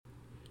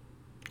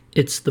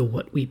It's the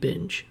What We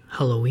Binge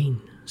Halloween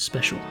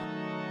special.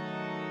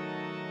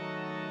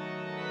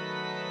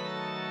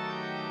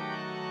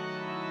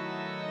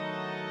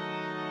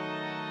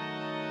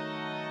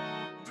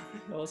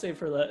 I'll say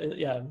for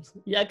the,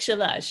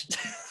 Yakshilash.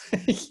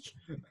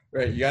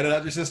 Right, you got it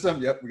out your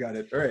system? Yep, we got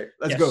it. All right,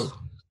 let's go.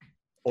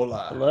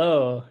 Hola.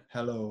 Hello.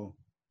 Hello.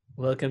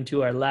 Welcome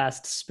to our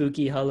last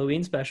spooky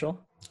Halloween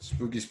special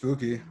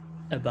Spooky.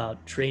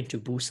 about Train to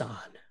Busan.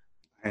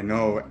 I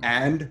know.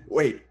 And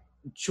wait,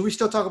 should we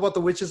still talk about the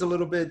witches a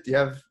little bit? Do you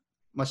have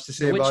much to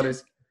say about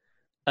it?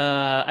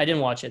 I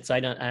didn't watch it, so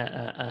I don't.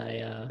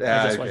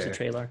 I just watched the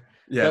trailer.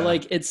 Yeah. But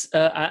like, it's.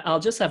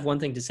 I'll just have one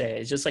thing to say.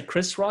 It's just like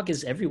Chris Rock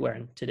is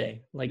everywhere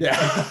today. Like, yeah.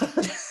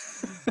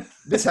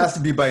 This has to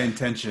be by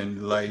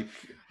intention. Like,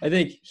 I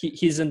think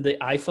he's in the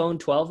iPhone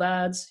 12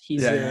 ads.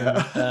 He's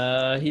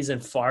in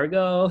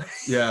Fargo.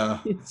 Yeah.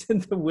 He's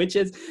in the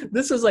Witches.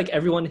 This was like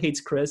Everyone Hates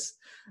Chris,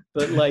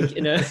 but like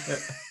in a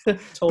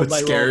told but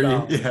by scary.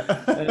 Roald Dahl.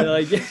 Yeah. And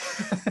like,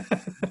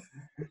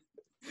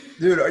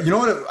 dude, you know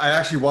what I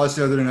actually watched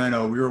the other night?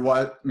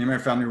 Me and my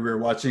family, we were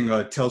watching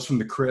Tales from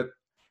the Crypt.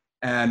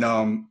 And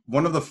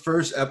one of the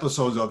first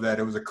episodes of that,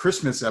 it was a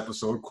Christmas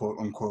episode, quote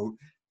unquote,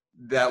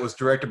 that was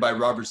directed by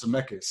Robert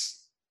Zemeckis.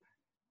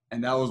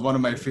 And that was one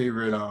of my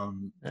favorite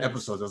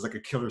episodes. It was like a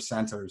Killer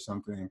Santa or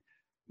something.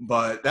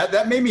 But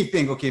that made me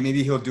think, okay,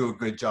 maybe he'll do a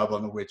good job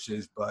on the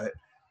witches. But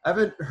I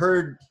haven't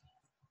heard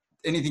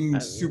anything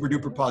super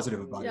duper positive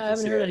about it. Yeah, I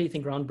haven't heard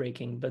anything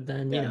groundbreaking. But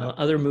then, you know,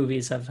 other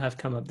movies have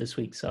come up this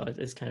week. So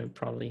it's kind of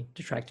probably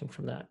detracting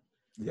from that.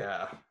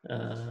 Yeah.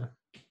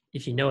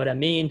 If you know what I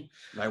mean.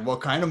 Like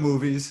what kind of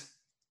movies?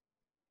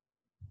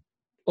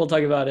 We'll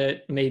talk about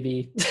it,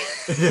 maybe.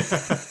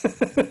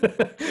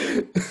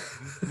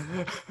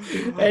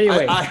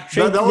 Anyway,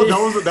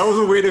 that was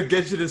a way to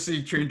get you to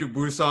see Train to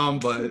Busan,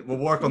 but we'll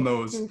work on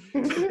those.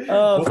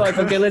 Oh, fuck.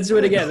 Okay, let's do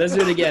it again. Let's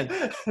do it again.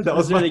 That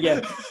was our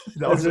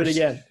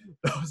segue.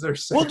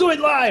 We'll do it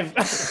live.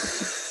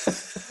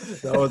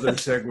 That was our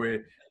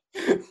segue.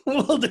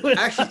 We'll do it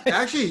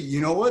actually,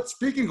 you know what?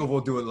 Speaking of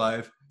we'll do it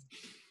live,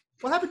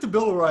 what happened to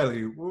Bill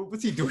O'Reilly?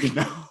 What's he doing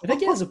now? I think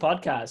he has a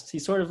podcast.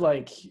 He's sort of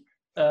like,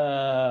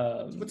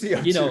 what's he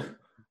up you to? know,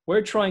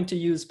 we're trying to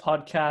use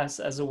podcasts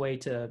as a way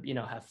to, you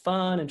know, have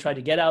fun and try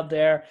to get out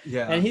there.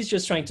 Yeah. And he's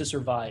just trying to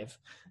survive,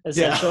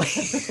 essentially.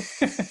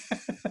 Yeah.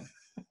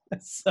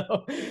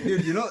 So,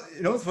 dude, you know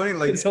what's funny?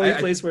 Like, it's the only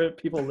place where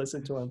people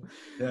listen to him.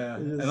 Yeah.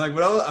 And like,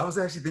 what I was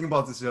actually thinking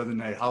about this the other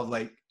night, how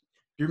like, do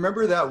you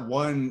remember that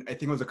one, I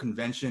think it was a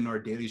convention or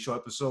a Daily Show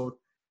episode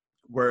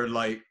where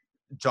like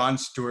Jon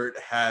Stewart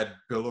had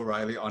Bill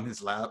O'Reilly on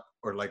his lap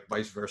or like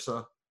vice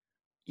versa?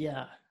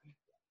 Yeah.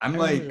 I'm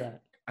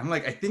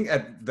like, I think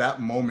at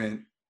that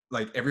moment,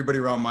 like everybody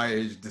around my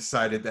age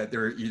decided that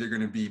they're either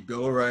going to be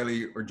Bill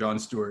O'Reilly or Jon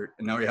Stewart.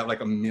 And now we have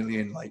like a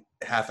million like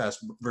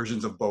half-assed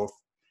versions of both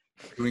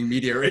doing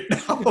media right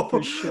now.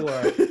 For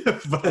sure.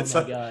 But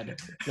God.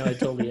 No, it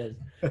totally is.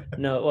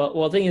 No,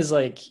 well, the thing is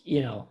like,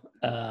 you know,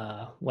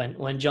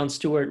 when Jon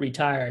Stewart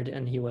retired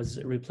and he was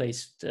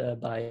replaced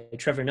by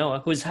Trevor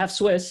Noah, who's half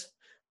Swiss,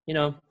 you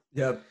know.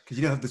 Yeah, because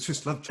you know the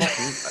Swiss love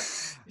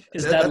chocolate.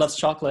 His dad loves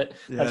chocolate.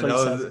 Yeah, that's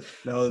what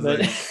that was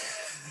like,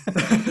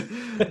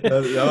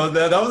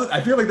 that was.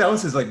 I feel like that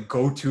was his like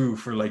go-to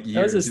for like years.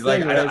 That was his He's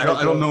thing, like, right?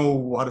 I don't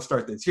know how to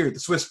start this. Here, the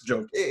Swiss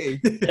joke. Hey.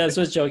 Yeah,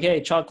 Swiss joke.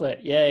 Hey,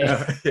 chocolate. Yay.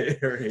 Yeah,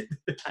 right.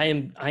 I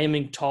am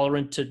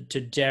intolerant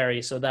to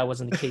dairy, so that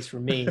wasn't the case for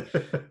me.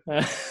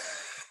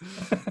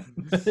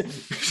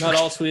 Not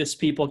all Swiss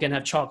people can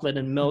have chocolate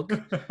and milk.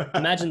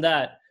 Imagine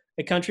that.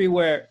 A country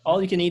where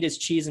all you can eat is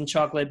cheese and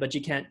chocolate, but you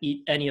can't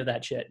eat any of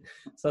that shit.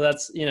 So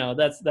that's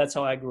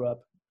how I grew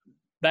up.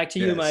 Back to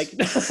you, Mike.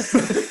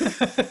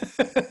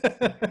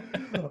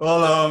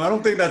 Well, I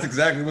don't think that's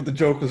exactly what the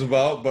joke was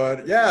about,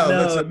 but yeah.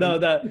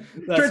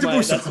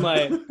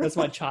 That's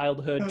my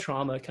childhood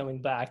trauma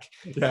coming back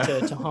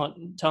to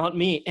haunt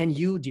me and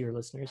you, dear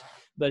listeners.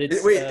 But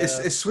it's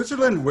is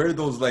Switzerland where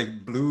those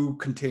like blue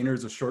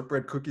containers of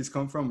shortbread cookies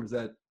come from, or is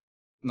that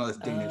no? That's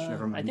Danish.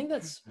 Never mind. I think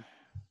that's.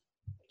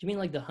 Do you mean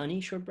like the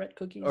honey shortbread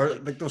cookies? Or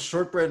like those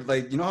shortbread,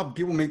 like, you know how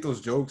people make those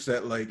jokes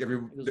that like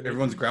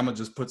everyone's grandma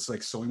just puts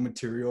like sewing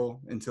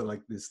material into like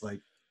this like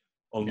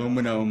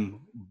aluminum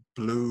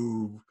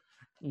blue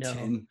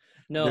tin?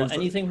 No,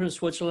 anything from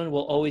Switzerland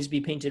will always be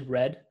painted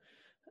red.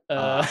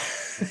 That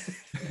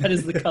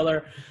is the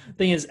color.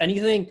 Thing is,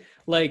 anything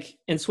like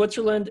in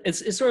Switzerland,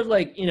 it's sort of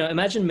like, you know,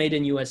 imagine made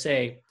in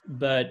USA,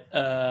 but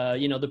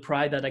you know, the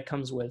pride that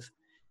comes with,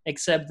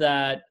 except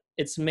that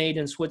it's made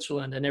in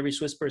Switzerland, and every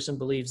Swiss person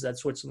believes that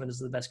Switzerland is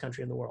the best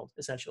country in the world,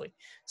 essentially.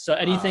 So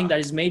anything that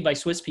is made by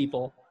Swiss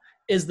people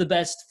is the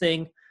best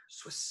thing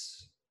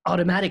Swiss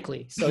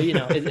automatically. So, you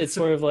know, it's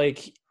sort of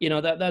like, you know,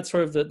 that's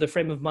sort of the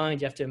frame of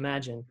mind you have to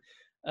imagine.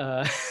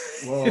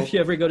 If you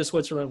ever go to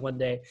Switzerland one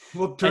day,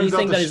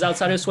 anything that is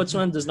outside of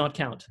Switzerland does not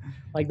count.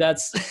 Like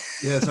that's...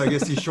 Yeah, so I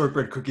guess these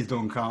shortbread cookies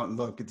don't count.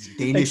 Look, it's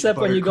Danish except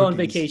when you go on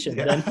cookies. vacation.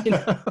 Yeah. Then, you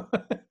know...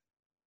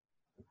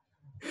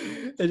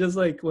 It's just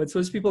like when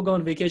Swiss people go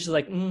on vacation,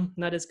 like,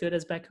 not as good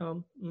as back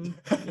home. You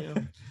know.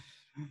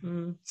 Mm.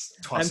 I'm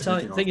Toss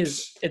telling. everything The off. thing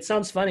is, it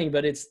sounds funny,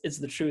 but it's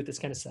the truth. It's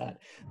kind of sad,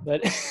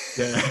 but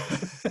Yeah.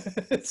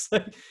 it's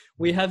like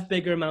we have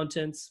bigger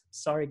mountains.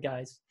 Sorry,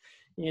 guys.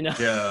 You know.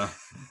 Yeah.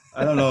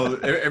 I don't know.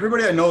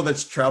 Everybody I know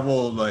that's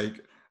traveled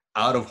like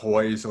out of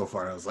Hawaii so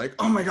far, I was like,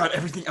 oh my God,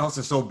 everything else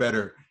is so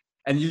better.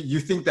 And you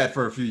think that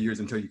for a few years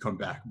until you come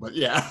back. But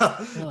yeah,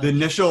 You're the like,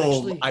 initial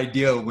actually,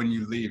 idea when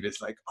you leave,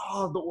 it's like,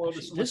 oh, the world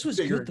is so much this was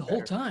bigger good and the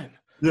whole better. time.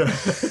 Yeah.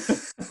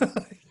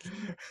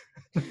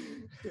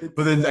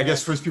 But It's then I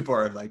guess first people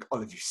are like,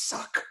 oh, you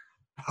suck.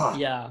 Huh.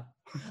 yeah.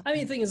 I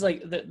mean, the thing is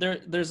like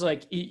there's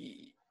like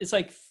it's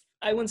like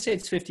I wouldn't say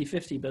it's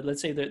 50-50, but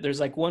let's say that there's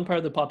like one part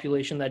of the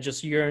population that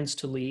just yearns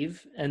to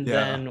leave, and Yeah.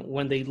 then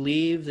when they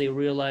leave, they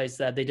realize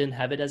that they didn't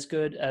have it as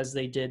good as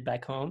they did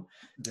back home.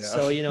 Yeah.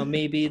 So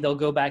maybe they'll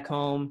go back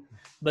home,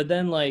 but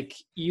then like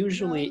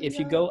usually if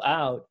you go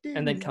out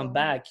and then come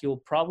back, you'll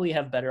probably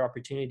have better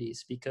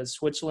opportunities because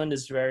Switzerland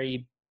is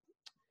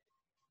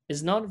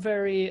not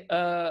very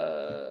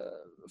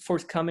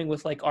forthcoming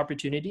with like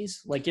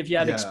opportunities. Like if you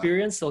have Yeah.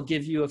 experience, they'll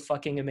give you a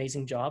fucking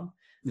amazing job.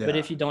 But Yeah.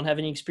 if you don't have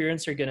any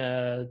experience, they're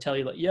gonna tell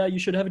you like, yeah, you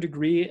should have a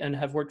degree and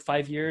have worked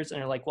 5 years. And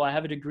you're like, well, I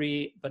have a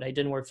degree, but I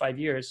didn't work 5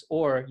 years.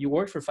 Or you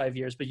worked for 5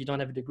 years, but you don't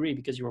have a degree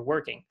because you were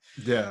working.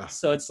 Yeah.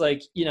 So it's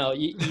like,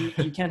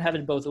 you can't have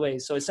it both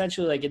ways. So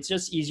essentially, like, it's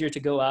just easier to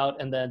go out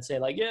and then say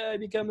like, yeah, I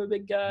become a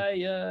big guy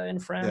in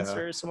France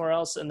or somewhere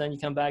else. And then you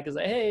come back and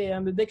say, hey,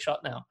 I'm a big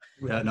shot now.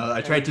 Yeah, no,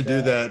 I tried to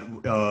do that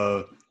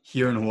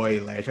here in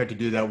Hawaii. Like I tried to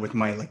do that with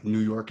my like New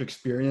York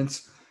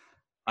experience.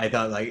 I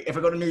thought like if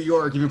I go to New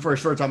York, even for a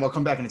short time, I'll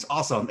come back and it's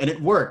awesome. And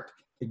it worked.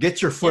 It gets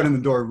your foot in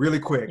the door really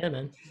quick. Yeah,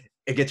 man.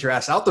 It gets your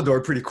ass out the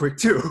door pretty quick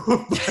too.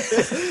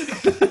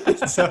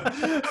 So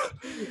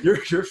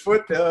your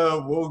foot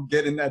will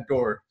get in that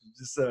door.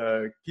 Just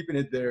keeping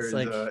it there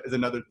is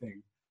another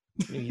thing.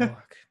 New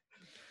York.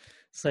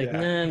 It's like,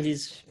 man,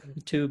 he's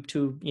too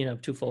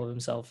full of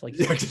himself. Like,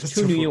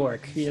 too New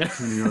York. Too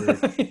New York.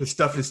 The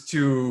stuff is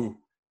too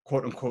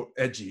quote unquote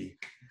edgy.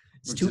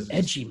 It's too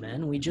edgy,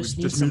 man. We just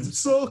need some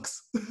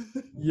sucks.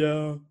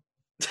 Yeah.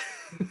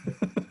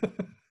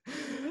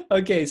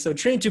 Okay, so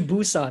Train to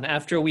Busan.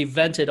 After we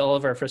vented all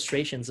of our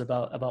frustrations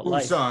about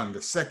life. Busan,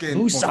 the second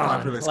most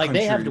populous like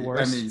country. They have the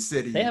worst.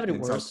 City. They have it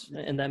worse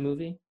in that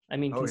movie. I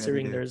mean,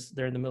 considering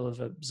they're in the middle of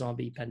a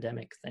zombie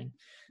pandemic thing.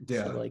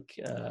 Yeah.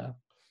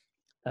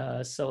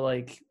 So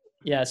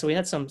we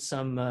had some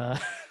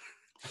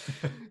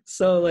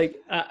so like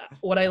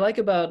what I like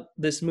about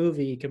this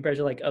movie compared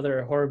to like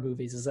other horror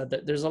movies is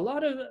that there's a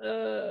lot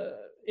of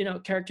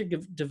character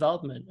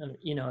development.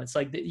 It's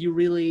like you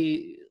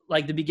really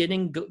like the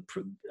beginning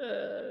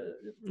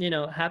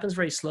happens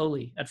very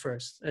slowly at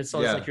first. It's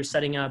always like you're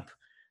setting up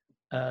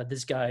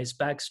this guy's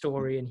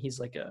backstory, and he's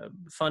like a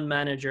fund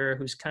manager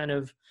who's kind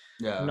of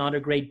not a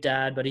great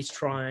dad, but he's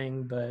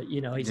trying, but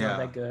he's not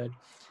that good.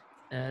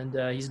 And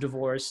he's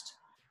divorced,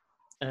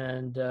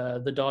 and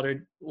the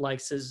daughter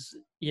likes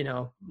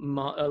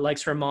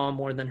likes her mom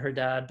more than her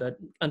dad, but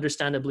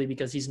understandably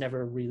because he's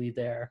never really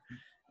there,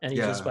 and he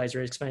just buys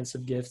her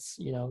expensive gifts,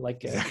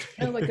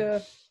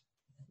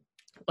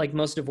 like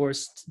most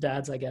divorced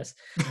dads, I guess.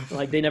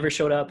 Like they never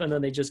showed up, and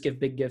then they just give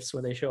big gifts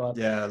when they show up.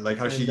 Yeah, like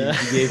how he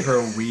gave her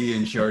a Wii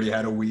and she already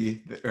had a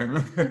Wii.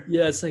 Remember?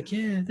 Yeah, it's like,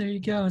 yeah, there you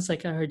go. It's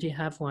like, I heard you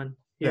have one.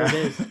 Here it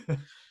is.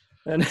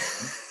 And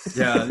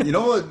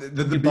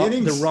the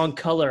beginning, the wrong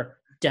color,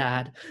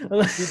 Dad.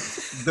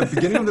 The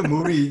beginning of the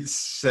movie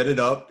set it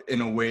up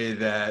in a way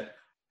that,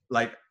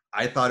 like,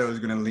 I thought it was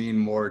going to lean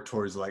more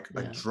towards like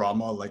a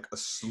drama, like a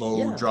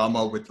slow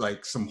drama with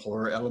like some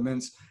horror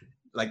elements.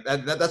 Like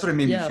that's what it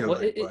made me feel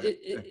like.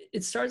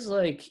 It starts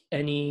like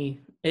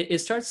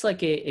it starts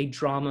like a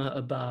drama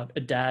about a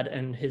dad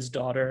and his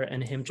daughter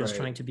and him just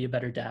trying to be a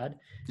better dad.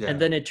 Yeah.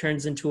 And then it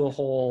turns into a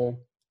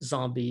whole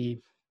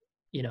zombie,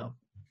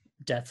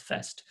 death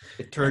fest.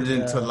 It turns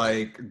into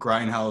like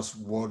Grindhouse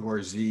World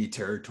War Z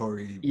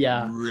territory.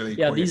 Yeah. Really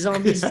quick. These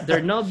zombies,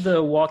 they're not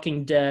the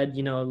Walking Dead,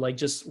 like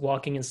just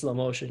walking in slow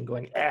motion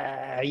going,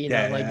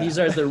 these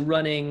are the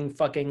running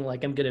fucking,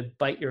 like, I'm going to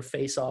bite your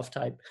face off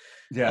type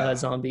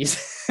zombies.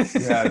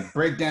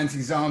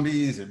 Breakdancing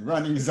zombies and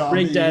running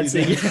zombies.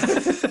 Breakdancing.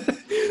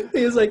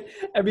 It's like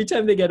every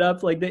time they get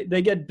up, like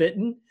they get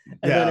bitten,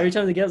 and then every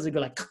time they get up, they go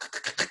like,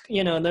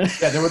 and then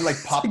they would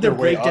like pop their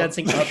way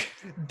breakdancing up.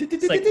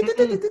 It's like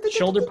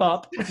shoulder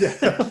pop.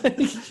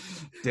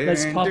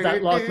 Let's pop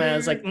that lock, man.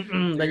 It's like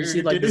then you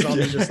see like the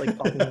zombies just like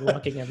popping and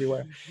locking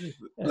everywhere.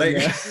 And,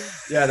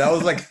 that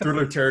was like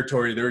Thriller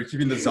territory. They were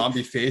keeping the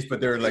zombie face,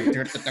 but they were like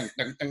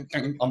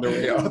on their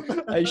way up.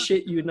 I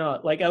shit you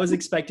not. Like I was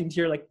expecting to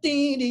hear like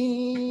ding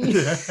ding.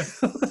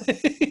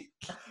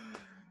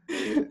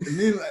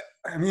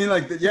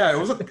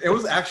 It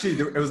was actually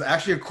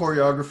a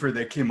choreographer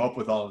that came up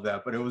with all of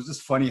that, but it was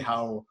just funny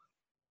how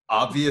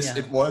obvious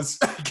it was.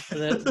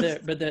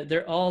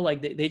 they're all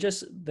like they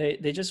just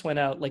went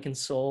out like in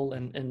Seoul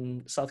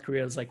and South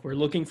Korea. It's like, we're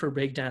looking for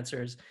break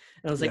dancers,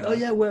 and I was like, oh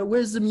yeah,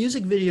 where's the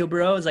music video,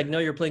 bro? It's like, no,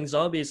 you're playing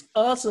zombies.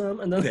 Awesome.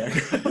 And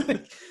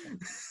then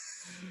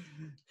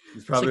It's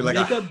It's probably like,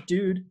 like makeup,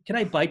 dude. Can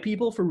I bite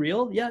people for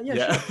real? Yeah, yeah,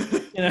 yeah, sure.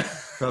 You know,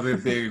 probably a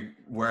big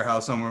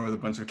warehouse somewhere with a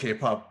bunch of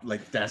K-pop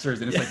like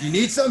dancers, and it's yeah. like, you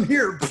need some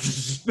here,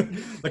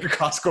 like a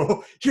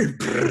Costco here.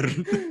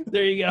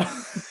 There you go.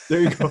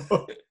 There you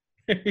go.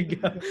 There you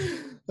go.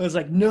 I was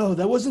like, no,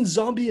 that wasn't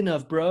zombie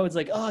enough, bro. It's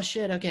like, oh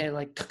shit, okay,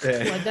 like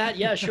Yeah. like that,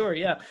 yeah, sure,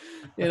 yeah,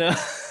 you know,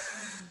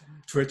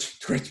 Twitch.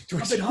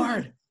 pump it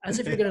hard, as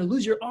if you're gonna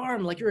lose your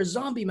arm, like you're a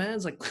zombie, man.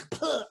 It's like,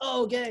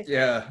 oh, okay,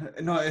 Yeah,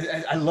 no,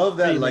 I love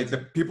pretty that. Like the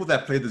amazing. people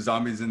that played the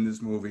zombies in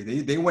this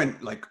movie, they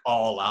went like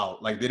all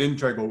out. Like they didn't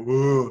try to go,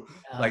 whoa.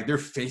 Yeah. Like their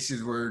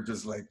faces were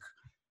just like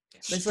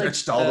But it's like,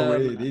 stretched all the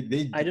way.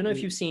 They, I don't know if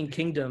they you've seen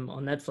Kingdom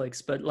on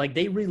Netflix, but like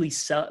they really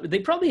sell. They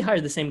probably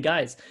hired the same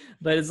guys,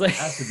 but it's like,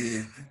 has to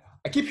be.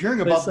 I keep hearing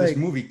but it's about this like,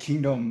 movie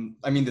Kingdom.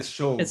 I mean, this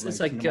show it's like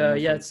like, Kingdom on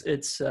yeah, Netflix.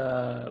 it's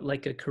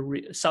like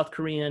a South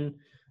Korean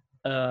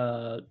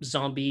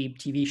zombie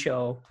TV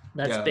show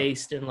that's Yeah.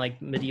 based in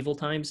like medieval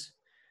times,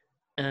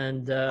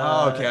 and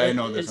Oh, okay, I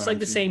know this it's one like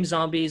the actually. same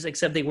zombies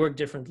except they work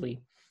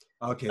differently.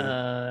 Okay.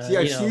 See,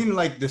 I've You know, seen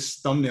like this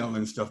thumbnail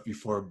and stuff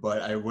before,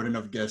 but I wouldn't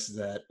have guessed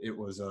that it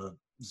was a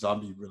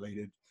zombie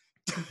related.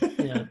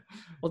 yeah.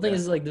 Well, thing Yeah.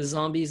 is, like the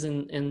zombies in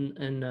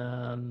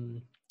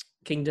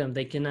Kingdom,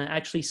 they can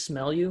actually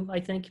smell you. I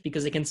think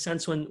because they can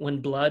sense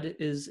when blood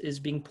is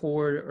being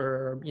poured,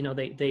 or you know,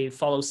 they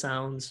follow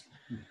sounds.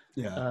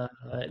 Yeah.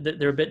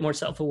 They're a bit more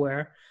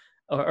self-aware,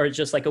 or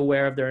just like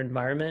aware of their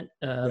environment.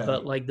 Yeah.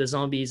 But like the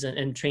zombies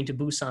and Train to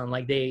Busan,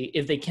 like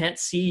if they can't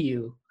see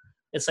you,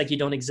 it's like you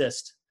don't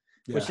exist,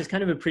 which Yeah. is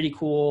kind of a pretty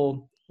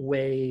cool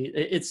way.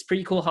 It's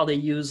pretty cool how they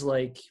use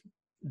like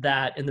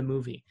that in the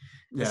movie.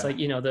 It's Yeah. like,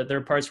 you know, there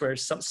are parts where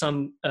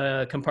some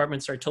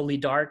compartments are totally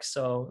dark.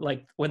 So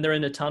like when they're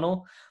in a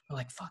tunnel, they're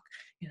like, fuck,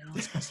 you know,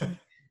 it's gonna see me.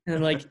 And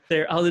then like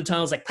they're out of the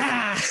tunnel, it's like,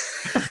 ah,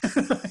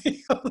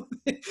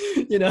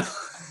 you know.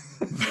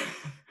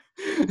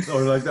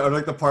 or like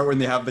the part when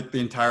they have like the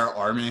entire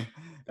army,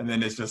 and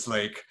then it's just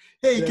like,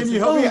 hey, Yeah, can it's you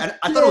like, help me? oh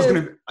I thought it was yeah,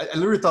 gonna. I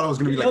literally thought it was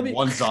gonna be help like me.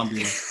 one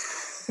zombie.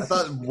 I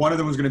thought one of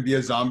them was gonna be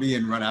a zombie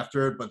and run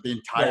after it, but the Yeah,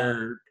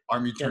 entire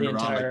army yeah, turned the around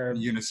like in entire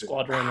unison.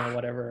 squadron or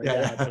whatever. Yeah,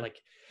 Yeah, they're yeah, like,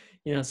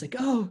 you know, it's like,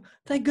 oh,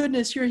 thank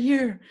goodness you're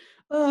here.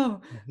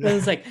 Oh, and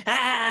it's yeah. like,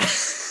 ah.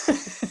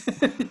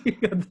 You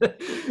got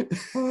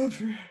Oh,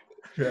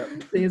 yeah.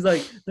 things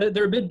like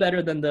they're a bit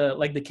better than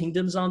the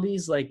Kingdom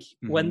zombies. Like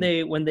Hmm. when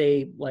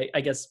they like,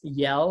 I guess,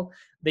 yell,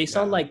 they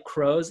sound Yeah, like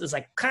crows. It's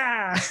like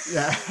ka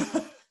yeah,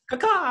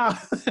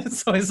 ka.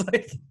 So it's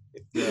like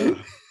yeah.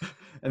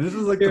 And this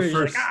was like the you're just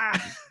like first.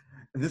 ah.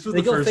 This was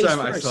They the go first face time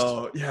I first.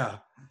 saw. Yeah,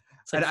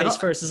 It's and like I face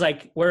don't. first. It's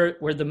like where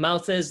the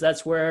mouth is.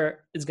 That's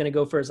where it's gonna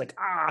go first. Like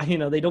ah, you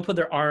know, they don't put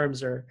their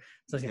arms, or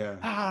it's like Yeah.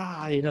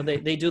 ah, you know,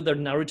 they do their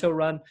Naruto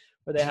run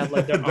where they have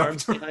like their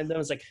arms Naruto. behind them.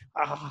 It's like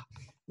ah,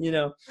 you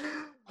know,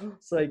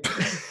 it's like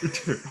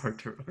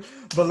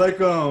But like,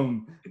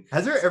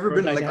 has there ever more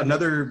been like dynamic.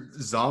 another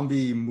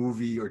zombie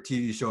movie or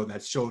TV show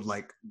that showed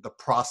like the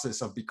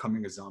process of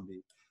becoming a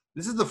zombie?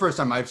 This is the first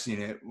time I've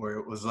seen it where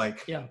it was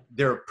like Yeah,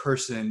 they're a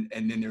person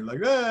and then they're like,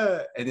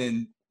 ah, and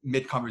then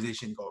mid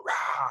conversation go,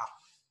 rah.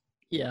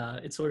 yeah.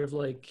 It's sort of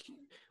like,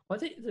 well, I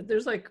think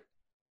there's like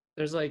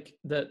there's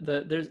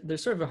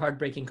sort of a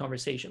heartbreaking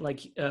conversation. Like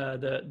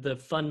the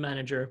fund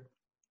manager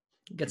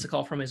gets a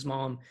call from his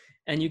mom,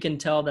 and you can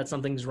tell that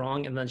something's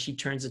wrong, and then she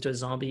turns into a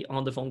zombie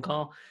on the phone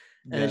call,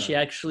 and then Yeah. she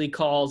actually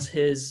calls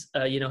his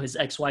you know, his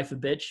ex-wife a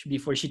bitch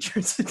before she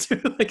turns into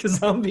like a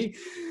zombie.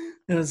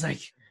 And it's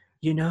like,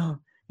 you know,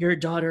 your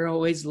daughter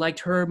always liked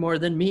her more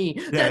than me,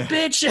 that Yeah.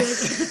 bitch.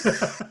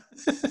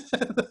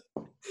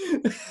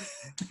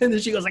 And then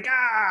she goes like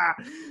ah,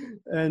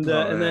 Oh and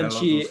man, I then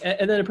love those.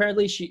 and then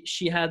apparently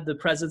she had the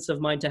presence of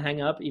mind to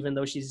hang up even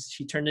though she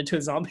turned into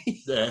a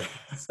zombie. Yeah.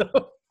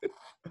 So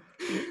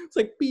it's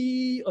like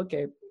be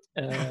okay.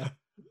 uh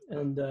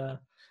and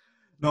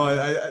No,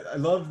 I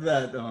love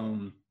that.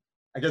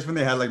 I guess when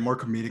they had like more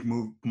comedic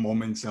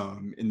moments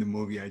in the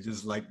movie, I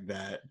just like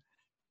that.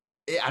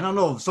 I don't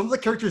know. Some of the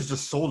characters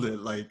just sold it.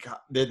 Like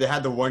they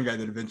had the one guy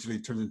that eventually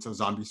turns into a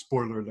zombie.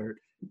 Spoiler alert.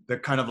 The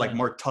kind of like yeah,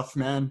 more tough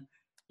man.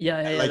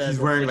 yeah, Like he's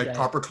the wearing thick like guy.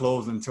 proper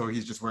clothes until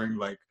he's just wearing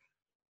like,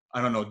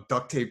 I don't know,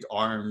 duct taped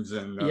arms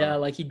Yeah,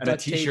 like he and a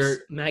duct tapes t-shirt,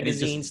 and he just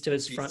magazines to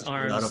his beats front the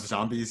shit out of arms.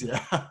 zombies.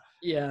 Yeah,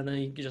 Yeah, and then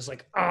he just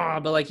like ah,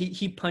 but like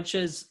he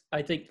punches.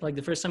 I think like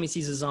the first time he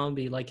sees a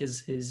zombie, like he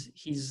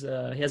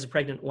has a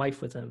pregnant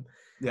wife with him,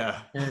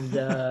 yeah,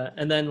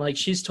 and then like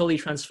she's totally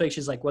transfixed.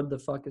 She's like, what the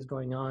fuck is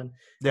going on?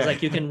 He's yeah.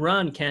 like, you can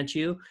run, can't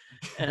you?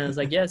 And it's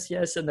like, yes,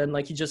 yes. And then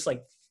like he just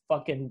like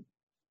fucking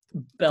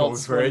Goes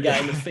belts for one it. guy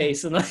in the Yeah,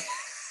 face, and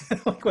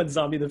like like one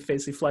zombie in the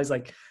face, he flies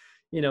like,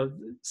 you know,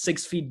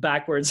 6 feet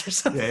backwards or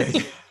yeah,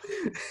 something.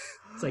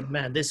 It's like,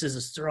 man, this is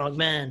a strong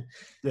man.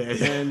 yeah,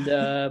 And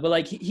yeah. but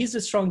like he's a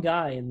strong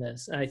guy in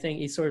this. And I think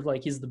he's sort of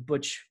like he's the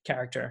butch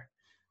character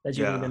that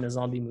you need Yeah. in a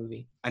zombie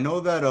movie. I know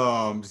that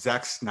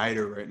Zack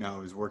Snyder right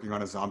now is working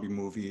on a zombie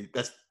movie.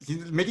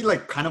 He's making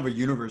like kind of a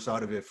universe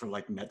out of it for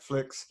like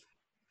Netflix.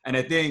 And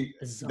I think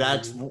A zombie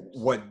that's universe.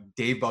 what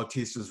Dave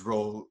Bautista's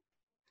role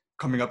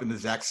coming up in the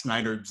Zack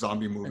Snyder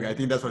zombie movie. I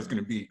think that's what it's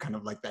gonna be, kind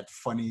of like that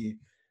funny,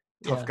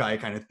 tough guy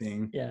kind of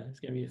thing. Yeah, it's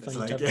gonna be a funny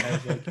like, tough guy.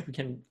 Like we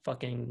can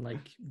fucking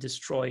like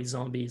destroy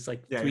zombies,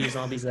 like 3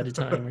 zombies at a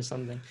time or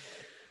something.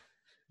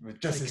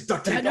 Just like, his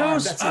duct tape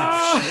arm. That's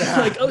it.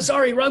 Like, oh,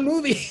 sorry, wrong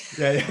movie.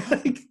 Yeah.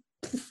 Like,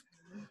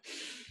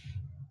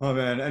 oh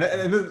man,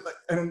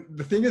 and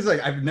the thing is,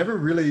 like, I've never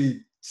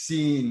really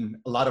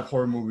seen a lot of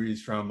horror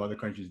movies from other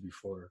countries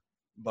before,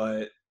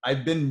 but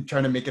I've been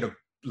trying to make it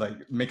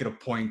a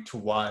point to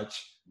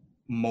watch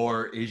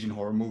more Asian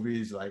horror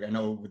movies. Like, I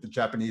know with the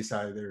Japanese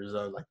side, there's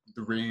like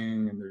The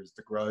Ring and there's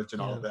The Grudge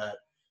and all of that,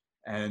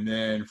 and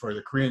then for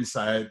the Korean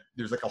side,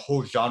 there's like a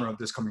whole genre of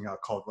this coming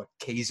out called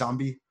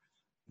K-zombie.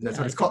 That's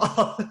what it's called.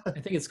 I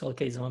think it's called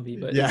K-zombie,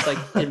 but it's like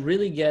it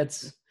really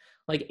gets.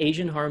 Like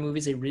Asian horror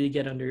movies, they really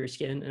get under your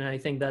skin, and I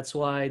think that's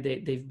why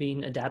they've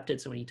been adapted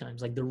so many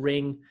times. Like The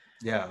Ring,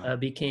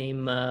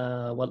 became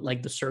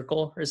like The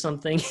Circle or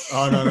something.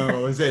 Oh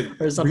no, was it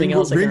or something Ringu,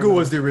 else? Ringu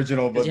was the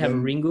original, but you have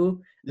Ringu.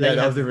 Yeah,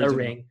 that was the original.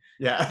 Ring.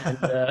 Yeah,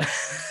 and,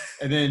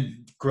 and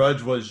then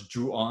Grudge was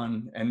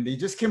Ju-on, and they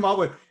just came out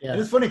with. Yeah.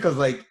 And it's funny because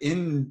like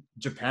in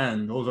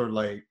Japan, those are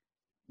like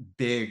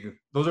big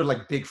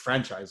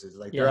franchises.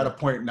 Like they're at a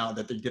point now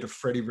that they did a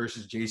Freddy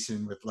versus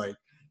Jason with like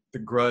the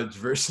Grudge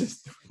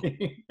versus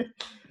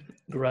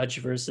Grudge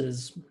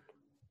versus,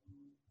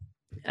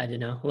 I don't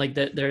know, like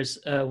that. There's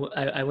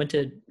I went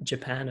to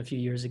Japan a few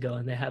years ago,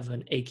 and they have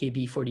an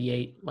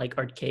AKB48 like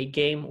arcade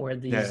game where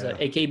these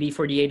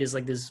AKB48 is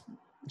like this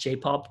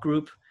J-pop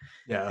group,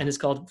 and it's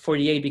called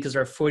 48 because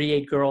there are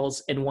 48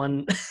 girls in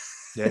one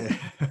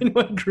in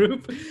one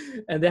group,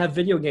 and they have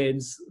video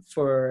games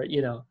for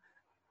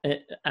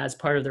as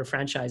part of their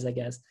franchise, I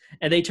guess,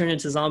 and they turn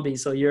into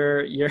zombies. So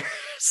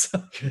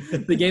so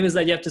the game is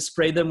that you have to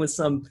spray them with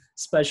some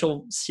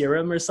special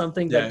serum or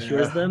something that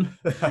cures them.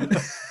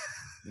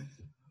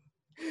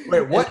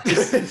 Wait, what?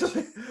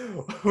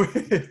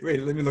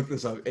 wait, let me look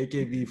this up.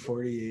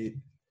 AKB48,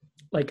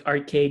 like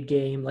arcade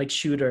game, like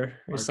shooter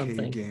or something.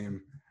 Arcade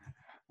game.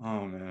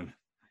 Oh man,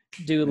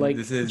 dude, like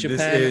Japan.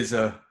 it's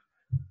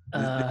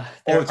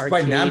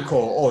by Namco.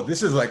 Oh,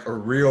 this is like a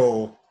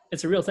real.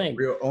 It's a real thing.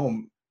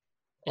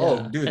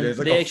 Oh, dude, there's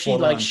like they actually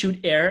like shoot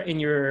air in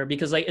your,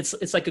 because like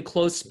it's like a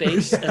closed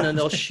space, and then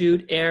they'll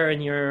shoot air in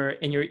your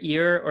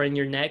ear or in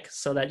your neck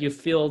so that you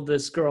feel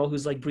this girl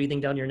who's like breathing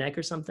down your neck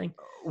or something.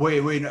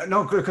 Wait,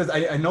 no, because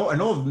I know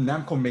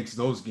Namco makes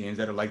those games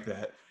that are like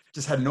that.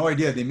 Just had no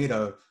idea they made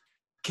a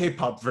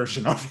K-pop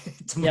version of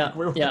it.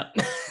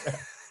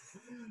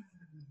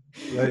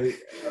 Like,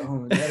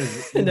 oh, that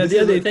is. And the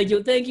other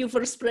day, thank you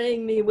for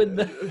spraying me with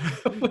the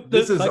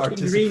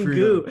fucking green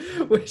goo,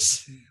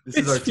 which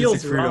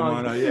feels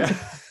wrong.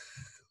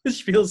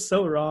 Which feels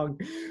so wrong,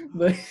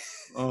 but.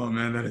 Oh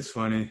man, that is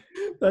funny.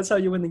 That's how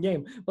you win the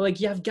game. But like,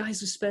 you have guys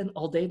who spend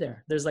all day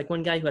there. There's like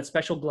one guy who had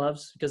special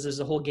gloves because there's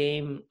a whole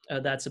game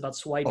that's about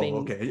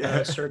swiping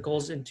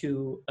circles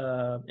into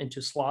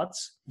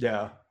slots.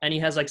 Yeah. And he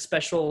has like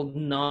special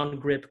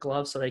non-grip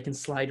gloves so that he can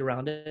slide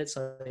around it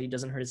so he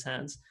doesn't hurt his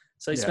hands.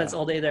 So he spends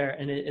all day there,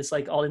 and it's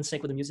like all in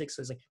sync with the music. So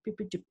it's like, beep,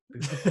 beep, beep,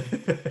 beep.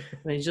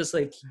 And he's just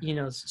like,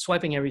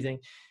 swiping everything.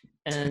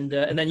 And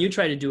then you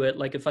try to do it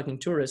like a fucking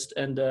tourist,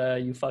 and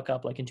you fuck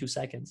up like in 2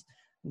 seconds.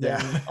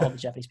 Then all the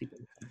Japanese people.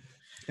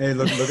 Hey,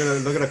 look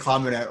at a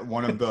comment at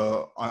one of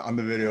the on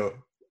the video.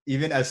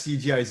 Even as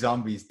CGI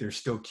zombies, they're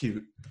still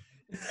cute.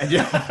 And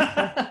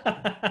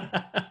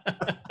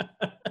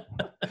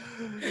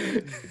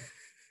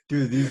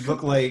dude, these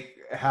look like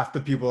half the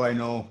people I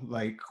know.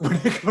 Like when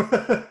it's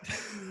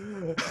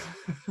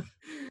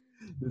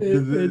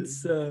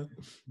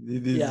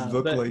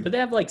look like, but they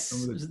have like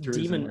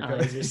demon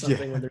eyes or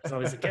something. When there's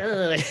always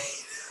like.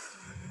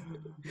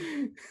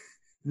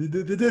 They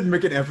did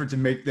make an effort to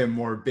make them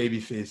more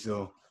babyface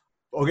though.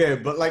 Okay,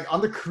 but like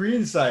on the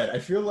Korean side, I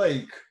feel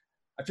like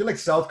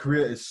South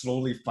Korea is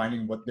slowly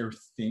finding what their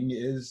thing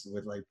is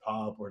with like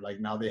pop, or like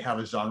now they have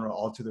a genre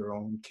all to their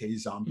own,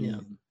 K-zombie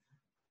and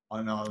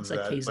all of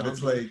that. K-zombie, but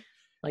it's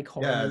like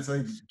horror. Yeah, it's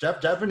like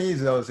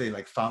Japanese, I would say,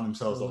 like found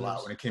themselves a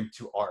lot when it came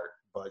to art,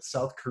 but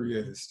South Korea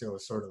is still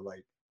sort of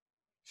like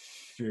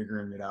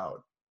figuring it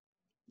out.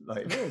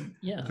 Like, I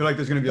feel like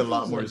there's going to be a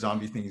lot more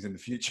zombie things in the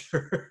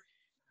future.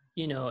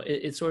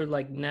 It's sort of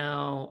like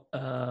now,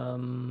 I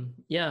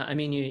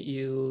mean,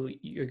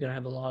 you're gonna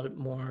have a lot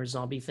more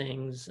zombie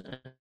things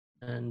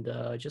and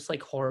just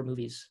like horror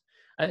movies.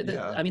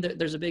 I mean,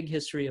 there's a big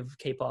history of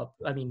K-pop.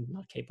 I mean,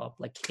 not K-pop,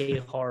 like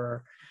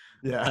K-horror.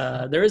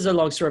 Yeah. There is a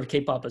long story of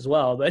K-pop as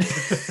well, but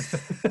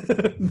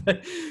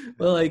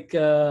like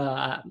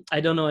I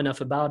don't know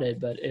enough about it.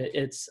 But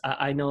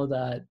I know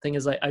that thing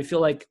is, like, I feel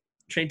like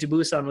Train to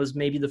Busan was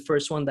maybe the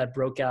first one that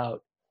broke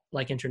out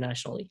like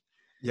internationally.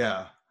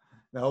 Yeah.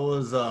 That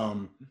was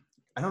I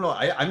don't know.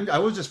 I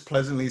was just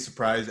pleasantly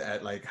surprised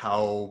at like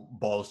how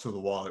balls to the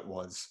wall it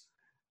was.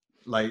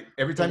 Like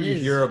every time you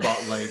hear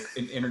about like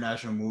an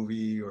international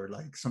movie or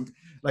like something,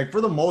 like for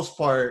the most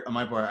part, on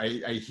my part,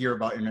 I hear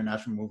about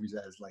international movies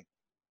as like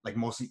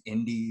mostly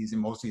indies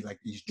and mostly like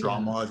these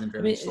dramas and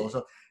very slow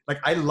stuff. Like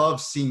I love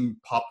seeing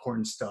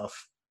popcorn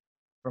stuff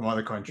from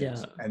other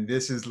countries. Yeah. And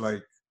this is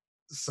like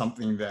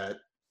something that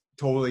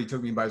totally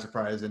took me by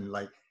surprise, and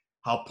like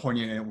how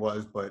poignant it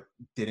was, but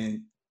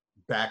didn't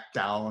back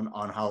down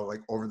on how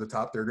like over the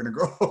top they're gonna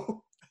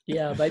go.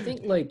 Yeah, but I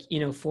think like,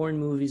 foreign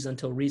movies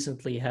until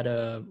recently had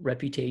a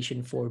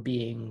reputation for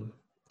being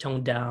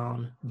toned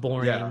down, Yeah,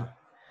 boring,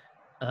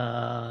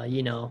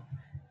 you know,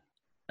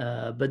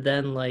 but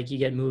then like you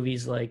get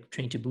movies like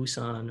Train to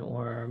Busan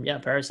or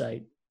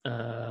Parasite,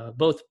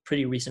 both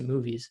pretty recent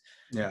movies.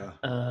 yeah,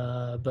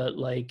 But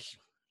like,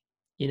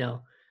 you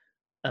know,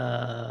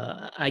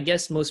 I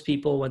guess most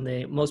people in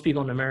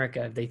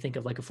America, if they think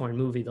of like a foreign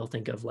movie, they'll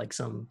think of like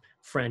some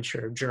French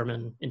or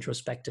German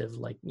introspective,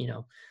 like,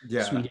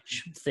 yeah.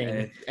 Swedish thing,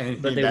 And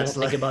anything but they that's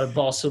won't think like, about a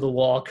balls to the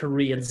wall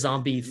Korean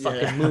zombie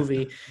fucking yeah,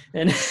 movie,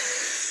 and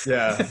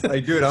yeah.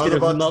 Like, dude, it's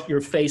gonna melt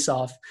your face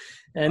off.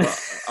 And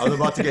I was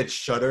about to get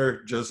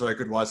Shudder just so I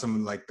could watch some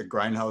of like the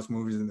Grindhouse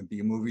movies and the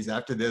B movies.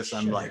 After this,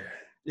 I'm like, Shudder.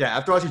 yeah.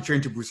 After watching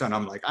Train to Busan,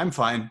 I'm like, I'm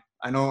fine.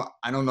 I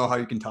don't know how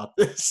you can top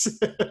this.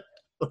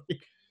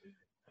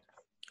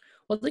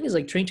 Well, the thing is,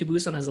 like, Train to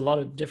Busan has a lot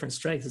of different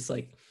strengths. It's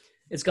like,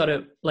 it's got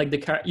a like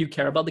you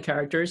care about the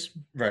characters.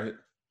 Right.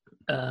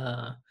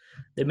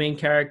 The main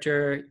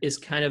character is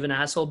kind of an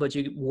asshole, but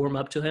you warm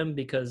up to him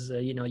because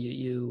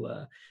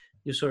you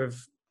sort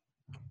of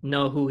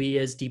know who he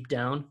is deep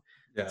down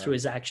Yeah. through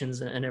his actions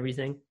and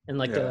everything. And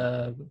like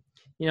Yeah.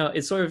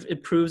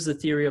 it proves the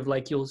theory of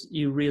like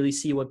you really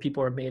see what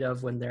people are made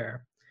of when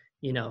they're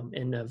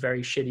in a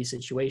very shitty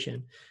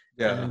situation.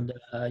 Yeah. And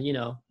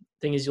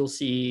thing is, you'll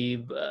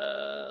see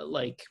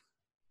like,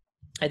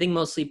 I think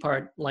mostly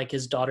part like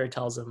his daughter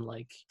tells him,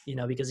 like,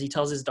 because he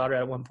tells his daughter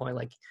at one point,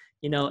 like,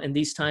 in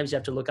these times you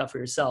have to look out for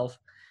yourself.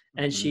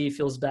 And Mhm. she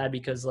feels bad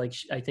because like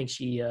I think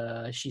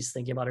she's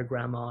thinking about her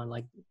grandma, and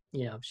like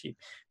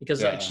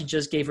because like she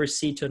just gave her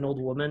seat to an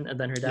old woman, and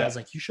then her dad's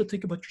like, you should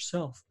think about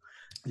yourself.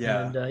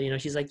 Yeah. And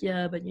she's like,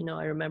 yeah, but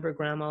I remember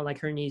grandma, like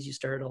her knees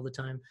used to hurt all the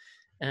time.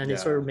 And it Yeah.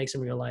 sort of makes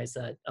him realize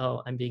that,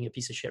 oh, I'm being a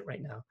piece of shit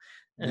right now.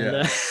 And,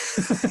 Yeah.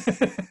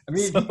 I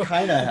mean, he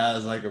kind of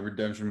has like a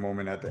redemption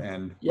moment at the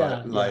end.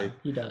 Yeah, But like,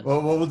 he does.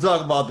 well, we'll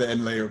talk about the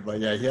end later. But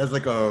yeah, he has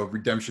like a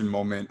redemption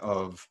moment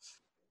of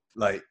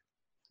like,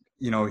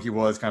 he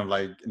was kind of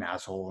like an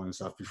asshole and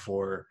stuff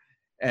before.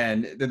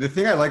 And the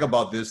thing I like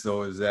about this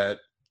though is that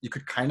you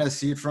could kind of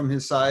see it from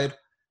his side.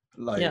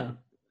 Like,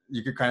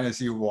 you could kind of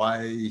see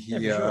why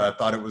he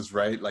thought it was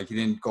right. Like, he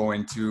didn't go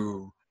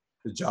into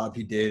the job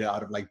he did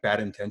out of like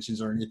bad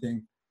intentions or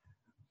anything.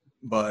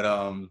 But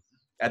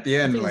at the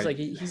end, like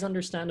he's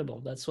understandable.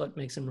 That's what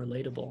makes him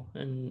relatable.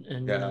 And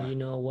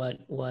what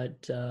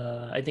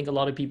I think a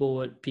lot of people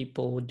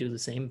would do the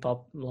same. A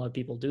lot of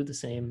people do the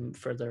same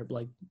for their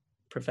like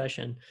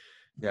profession.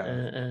 Yeah.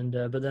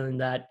 But then in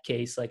that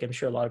case, like, I'm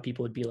sure a lot of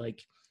people would be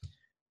like,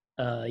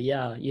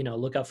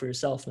 look out for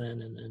yourself, man.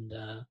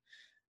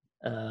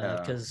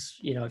 Because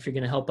if you're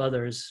going to help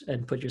others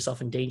and put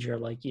yourself in danger,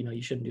 like,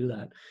 you shouldn't do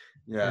that.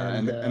 Yeah.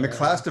 And the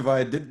class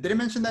divide, did they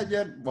mention that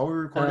yet while we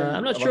were recording?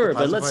 I'm not sure,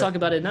 but let's talk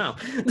about it now.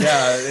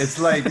 Yeah, it's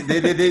like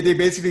they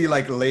basically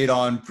like laid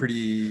on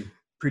pretty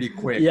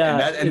quick.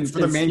 Yeah. And for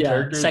the main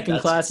character, second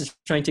class is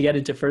trying to get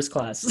into first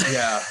class.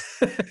 Yeah.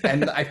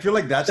 And I feel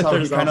like that's how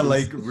he kind of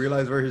like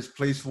realized where his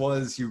place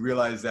was. He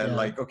realized that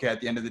like, okay,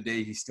 at the end of the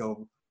day, he's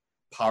still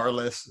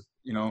powerless,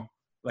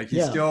 like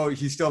he's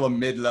still a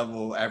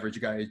mid-level average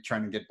guy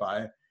trying to get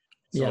by.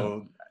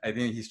 So I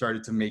think he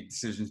started to make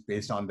decisions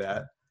based on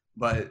that.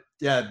 But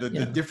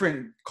the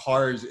different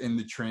cars in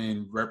the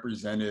train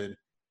represented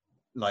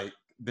like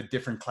the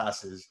different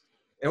classes.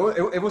 It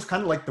was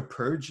kind of like The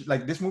Purge.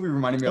 Like, this movie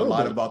reminded me a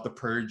lot about The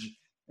Purge,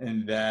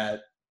 in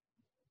that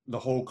the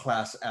whole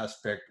class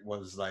aspect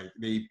was like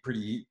they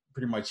pretty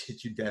much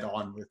hit you dead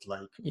on with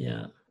like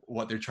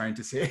what they're trying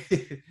to say.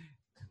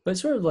 But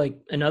sort of like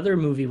another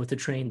movie with the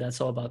train that's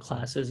all about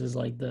classes is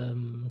like the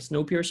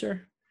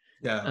Snowpiercer.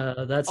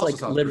 Yeah, that's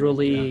also like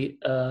literally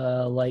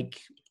like,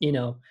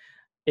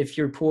 if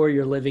you're poor,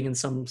 you're living in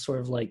some sort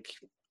of like,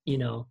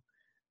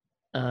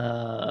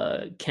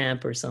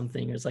 camp or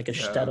something. Or it's like a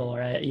shtetl,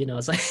 right?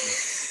 It's like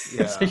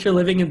it's like you're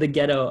living in the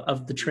ghetto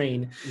of the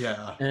train.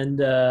 Yeah. And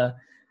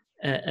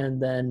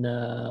then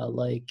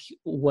like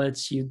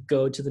once you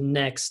go to the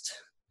next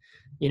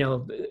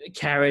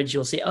carriage,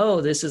 you'll see,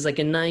 oh, this is like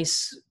a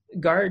nice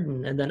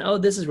garden, and then, oh,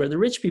 this is where the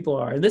rich people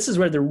are, and this is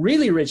where the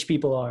really rich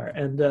people are.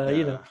 And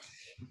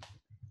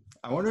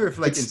I wonder if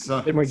like it's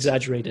a bit more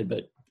exaggerated,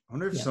 but I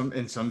wonder if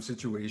in some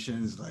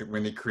situations, like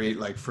when they create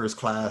like first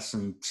class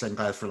and second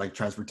class for like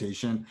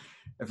transportation,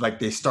 if like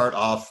they start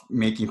off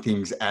making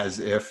things as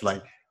if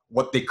like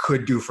what they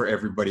could do for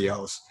everybody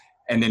else,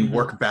 and then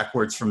work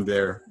backwards from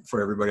there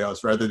for everybody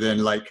else, rather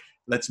than like,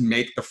 let's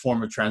make the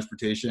form of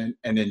transportation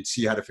and then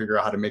see how to figure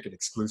out how to make it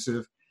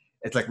exclusive.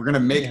 It's like, we're going to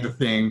make the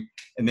thing,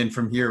 and then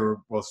from here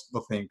we'll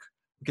think,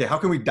 okay, how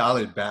can we dial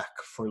it back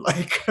for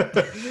like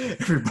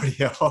everybody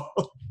else?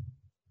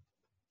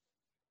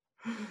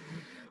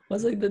 Well,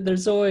 it's like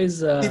there's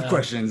always deep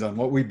questions on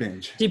what we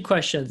binge. Deep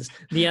questions.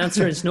 The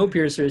answer in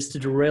Snowpiercer is to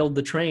derail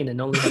the train and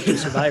only have 2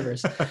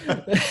 survivors.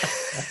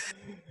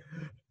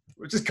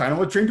 which is kind of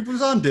what Train to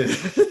Busan did.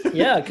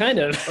 Yeah, kind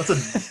of.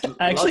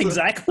 Actually,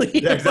 exactly.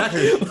 Yeah,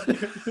 exactly.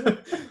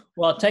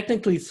 Well,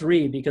 technically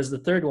 3 because the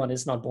third one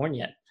is not born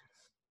yet.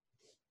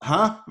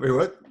 Huh? Wait,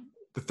 what?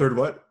 The third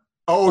what?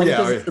 Oh, Well, yeah.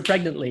 because it's the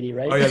pregnant lady,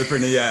 right? Oh, yeah, the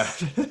pregnant, yeah.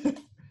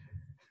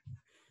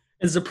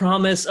 It's the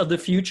promise of the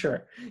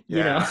future, you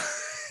know?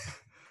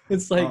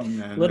 It's like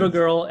little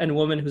girl and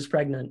woman who's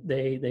pregnant,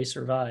 they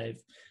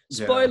survive.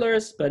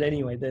 Spoilers, but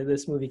anyway,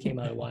 this movie came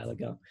out a while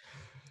ago.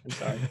 I'm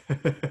sorry.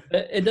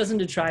 But it doesn't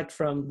detract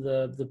from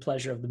the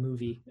pleasure of the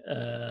movie.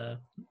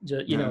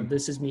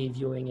 This is me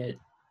viewing it.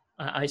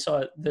 I saw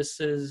it. This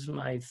is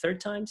my 3rd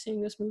time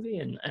seeing this movie,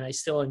 and I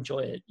still enjoy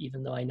it,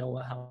 even though I know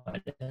how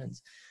it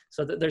ends.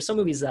 So there's some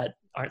movies that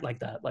aren't like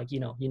that. Like, you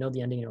know the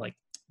ending, and you're like,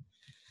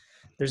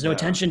 there's no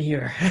tension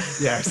here.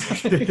 Yeah,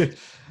 exactly.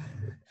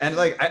 And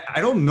like, I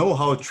don't know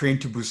how Train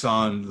to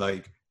Busan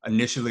like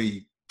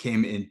initially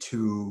came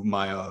into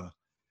my,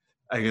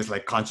 I guess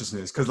like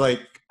consciousness. Cause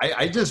like,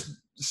 I just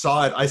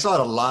saw it. I saw it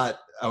a lot.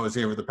 I would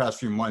say over the past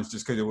few months,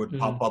 just cause it would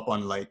pop up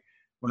on like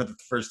one of the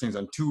first things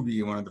on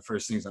Tubi, one of the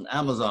first things on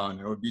Amazon.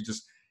 It would be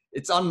just,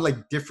 it's on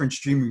like different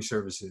streaming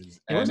services,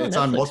 and it's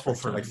on multiple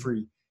for like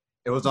free.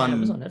 It was on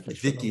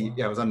Viki.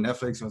 Yeah, it was on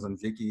Netflix. It was on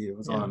Viki. It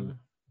was on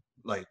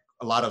like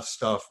a lot of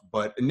stuff.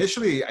 But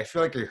initially, I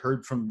feel like I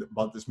heard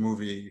about this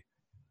movie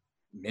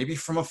maybe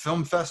from a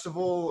film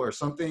festival or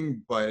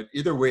something. But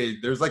either way,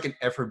 there's like an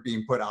effort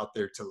being put out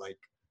there to like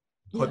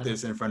put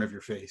this in front of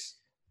your face.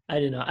 I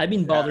don't know. I've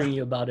been bothering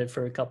you about it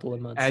for a couple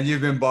of months. And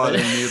you've been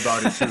bothering me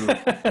about it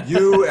too.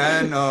 You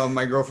and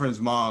my girlfriend's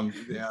mom.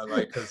 Yeah,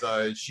 like, because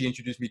she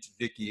introduced me to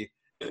Viki.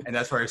 And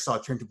that's where I saw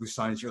Train to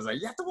Busan. And she was like,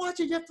 you have to watch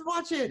it. You have to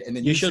watch it. And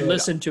then you should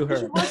listen to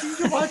her. You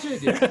should watch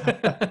it.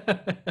 Yeah.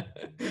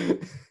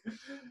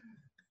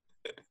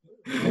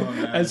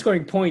 Oh, I'm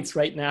scoring points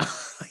right now.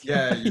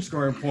 Yeah, you're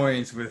scoring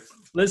points with...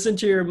 Listen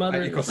to your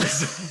mother. I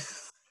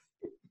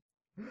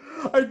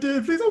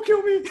did. Please don't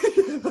kill me.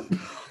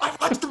 I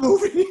watched the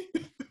movie.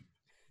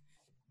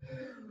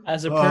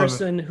 As a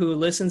person who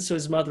listens to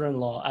his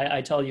mother-in-law,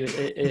 I tell you,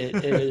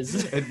 it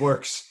is... It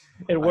works.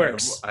 It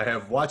works. I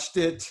have watched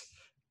it,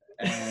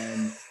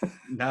 and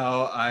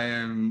now I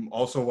am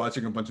also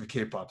watching a bunch of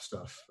K-pop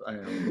stuff. I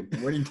am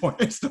winning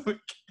points.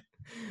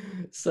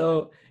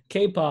 So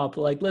K-pop,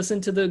 like,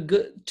 listen to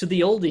the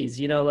oldies,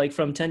 like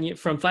from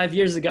 5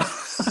 years ago,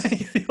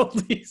 the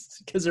oldies,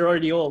 because they're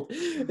already old.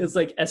 It's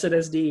like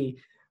SNSD,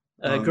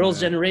 Girls'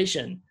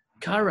 Generation,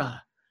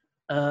 Kara,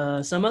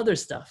 some other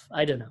stuff.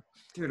 I don't know.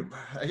 Dude,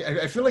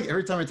 I feel like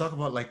every time I talk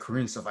about like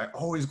Korean stuff, I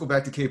always go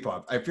back to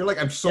K-pop. I feel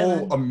like I'm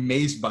so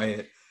amazed by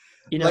it.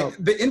 Like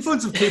the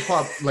influence of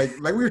K-pop, like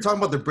we were talking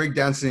about the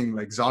breakdancing,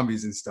 like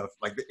zombies and stuff.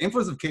 Like the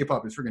influence of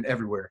K-pop is freaking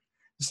everywhere.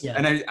 Yeah.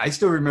 And I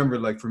still remember,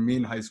 like, for me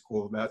in high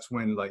school, that's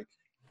when like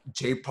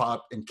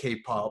J-pop and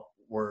K-pop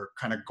were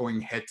kind of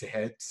going head to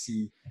head to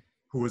see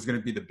who was going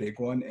to be the big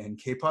one, and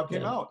K-pop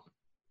came out.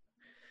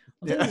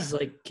 Well, this is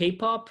like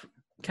K-pop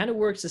kind of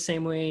works the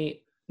same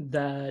way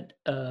that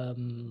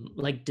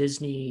like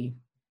Disney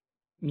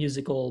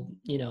musical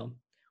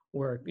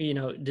work,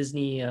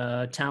 Disney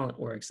talent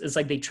works. It's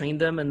like they train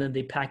them and then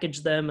they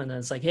package them, and then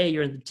it's like, hey,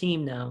 you're in the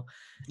team now.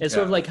 It's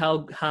sort of like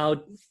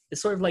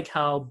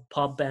how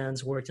pop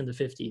bands worked in the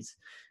 50s.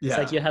 It's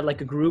like you had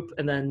like a group,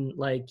 and then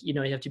like you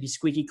have to be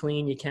squeaky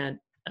clean. You can't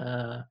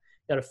got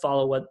to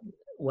follow what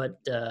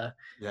the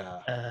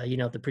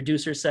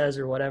producer says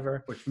or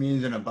whatever. Which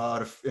means in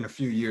a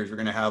few years we're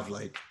gonna have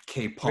like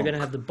K-pop. We're gonna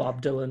have the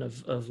Bob Dylan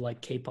of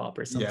like K-pop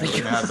or something. Yeah,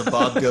 we're gonna have the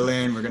Bob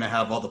Dylan. We're gonna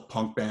have all the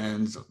punk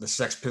bands, the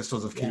Sex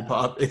Pistols of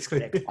K-pop. It's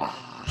like,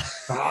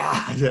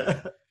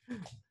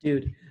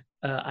 dude.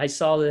 I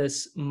saw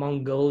this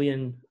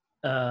Mongolian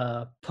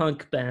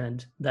punk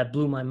band that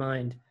blew my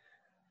mind.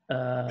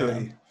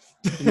 Really?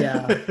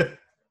 Yeah.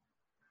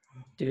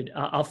 Dude,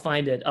 I'll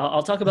find it.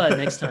 I'll talk about it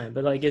next time.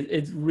 But like,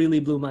 it really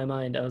blew my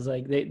mind. I was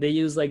like, they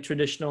use like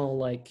traditional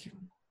like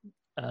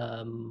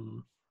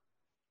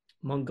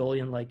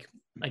Mongolian, like,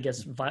 I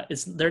guess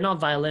they're not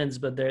violins,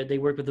 but they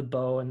work with a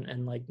bow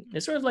and like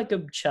it's sort of like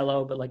a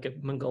cello, but like a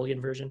Mongolian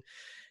version.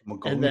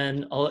 And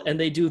then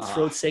they do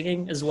throat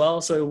singing as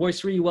well, so it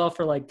works really well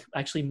for like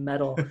actually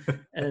metal.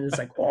 And it's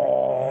like,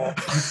 oh.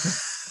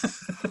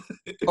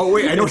 Oh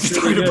wait, I know what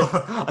you're talking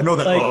about. I know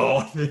that.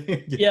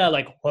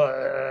 Like,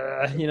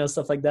 like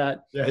stuff like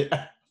that.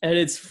 Yeah. And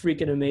it's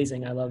freaking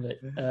amazing. I love it.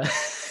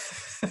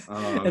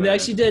 And they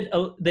actually did.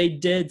 They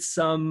did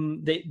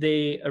some.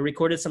 They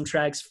recorded some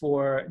tracks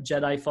for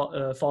Jedi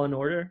Fallen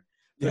Order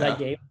for that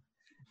game.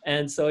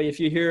 And so if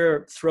you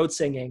hear throat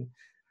singing,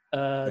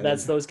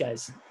 that's those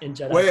guys in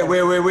Jedi.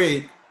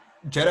 Wait.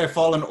 Jedi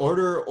Fallen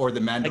Order or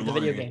the Mandalorian? Like the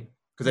video game.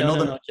 Because I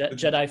know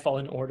Jedi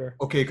Fallen Order.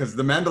 Okay, because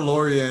the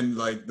Mandalorian,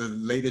 like the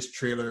latest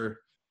trailer,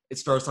 it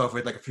starts off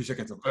with like a few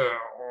seconds of.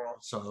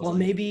 So well,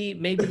 like, maybe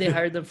they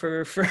hired them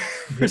for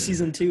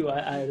season 2.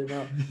 I don't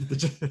know.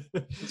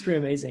 It's pretty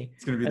amazing.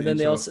 It's gonna be. And then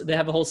they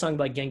have a whole song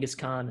by Genghis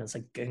Khan. And it's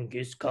like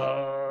Genghis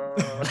Khan.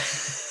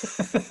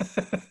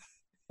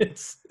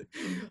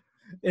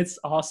 It's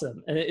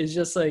awesome, and it's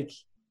just like,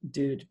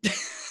 dude.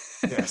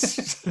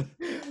 Yes.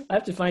 I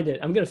have to find it.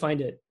 I'm gonna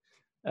find it.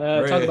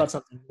 Right. Talk about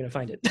something. I'm gonna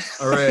find it.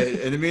 All right.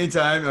 In the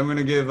meantime, I'm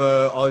gonna give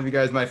all of you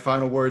guys my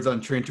final words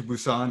on Train to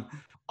Busan.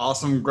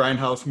 Awesome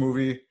grindhouse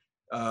movie.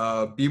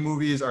 B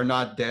movies are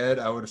not dead.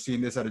 I would have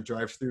seen this at a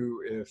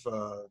drive-through if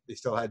they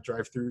still had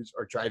drive-throughs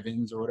or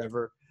drive-ins or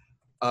whatever.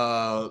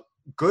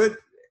 Good,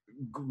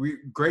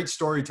 great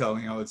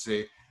storytelling, I would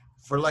say.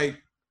 For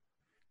like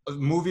a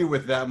movie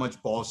with that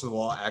much balls to the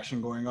wall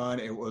action going on,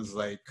 it was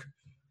like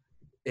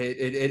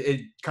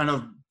it kind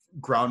of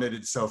grounded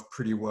itself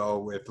pretty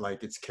well with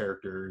like its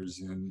characters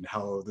and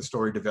how the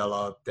story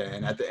developed.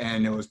 And at the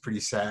end, it was pretty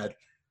sad.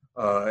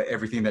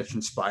 Everything that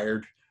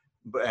transpired,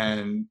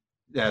 and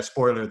yeah,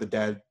 spoiler: the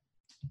dad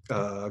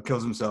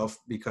kills himself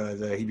because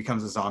he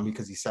becomes a zombie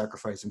because he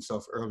sacrificed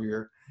himself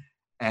earlier,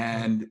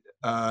 and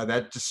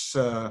that just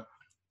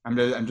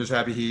I'm just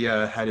happy he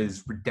had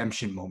his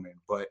redemption moment.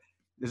 But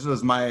this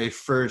was my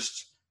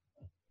first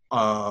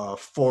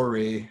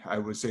foray, I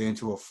would say,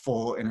 into a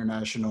full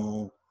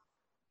international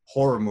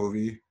horror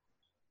movie,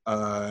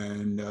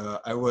 and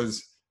I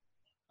was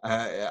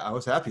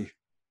happy.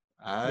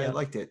 I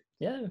liked it.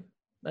 Yeah.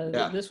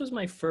 This was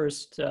my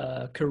first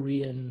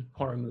Korean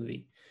horror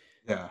movie.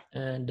 Yeah.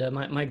 And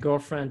my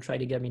girlfriend tried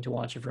to get me to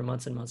watch it for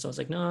months and months. So I was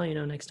like, no,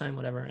 next time,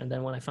 whatever. And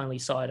then when I finally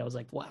saw it, I was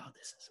like, wow,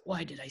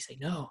 why did I say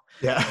no?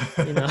 Yeah.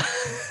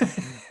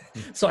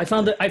 So I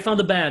found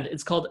the band.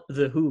 It's called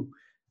The Who,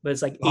 but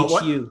it's like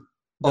HU.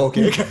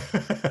 Okay.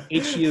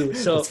 HU.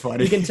 So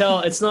you can tell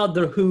it's not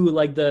The Who,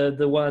 like the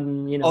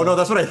one, Oh no,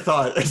 that's what I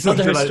thought. It's not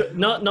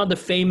the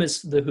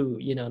famous The Who,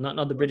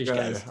 not the British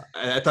guys.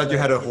 I thought you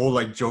had a whole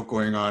like joke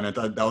going on. I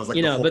thought that was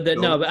like but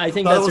I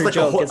think that's their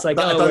joke. It's like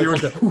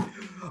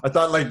I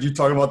thought like you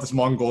talking about this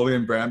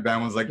Mongolian band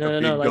was like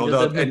the big build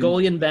up. The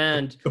Mongolian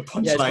band. The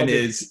punchline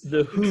is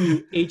The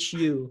Who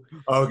HU.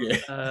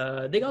 Okay.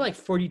 They got like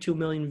 42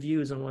 million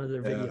views on one of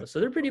their videos,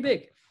 so they're pretty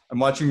big. I'm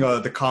watching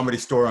the Comedy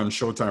Store on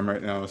Showtime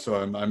right now, so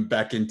I'm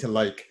back into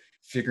like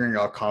figuring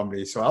out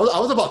comedy. So I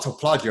was about to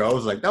applaud you. I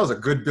was like, that was a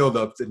good build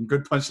up and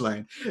good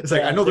punchline. It's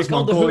like I know this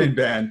Mongolian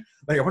band.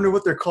 Like I wonder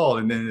what they're called,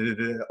 and then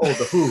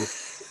The Who.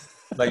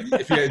 Like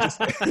if you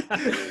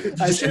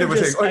I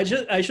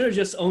should have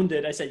just owned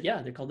it. I said,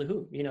 yeah, they're called The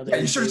Who. You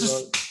should have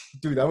just,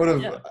 dude. I would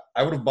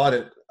have bought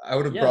it. I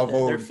would have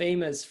bravo. They're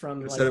famous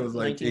from like it was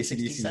like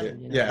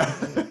 1967. Yeah.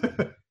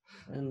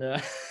 And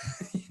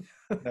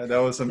that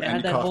was some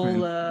Andy that Kaufman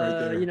whole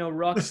right there.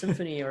 rock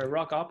symphony or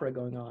rock opera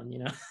going on.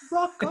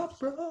 Rock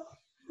opera.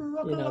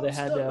 They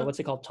had what's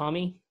it called,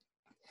 Tommy?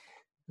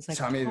 It's like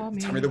Tommy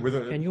the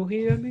Wizard. Can you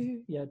hear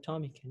me? Yeah,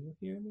 Tommy, can you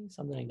hear me?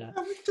 Something like that.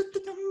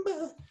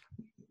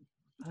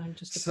 I'm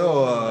just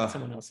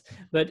someone else.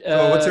 But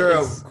what's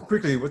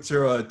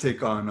your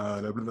take on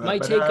my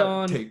take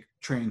on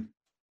train?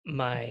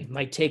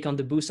 My take on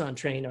the Busan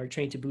train or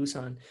Train to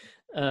Busan.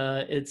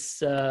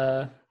 It's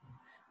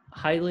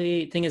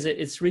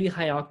it's really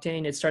high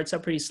octane. It starts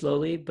out pretty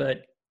slowly,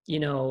 but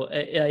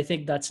I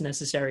think that's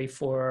necessary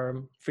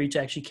for you to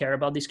actually care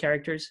about these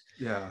characters.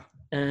 Yeah.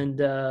 And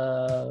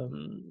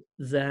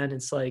then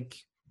it's like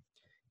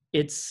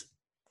it's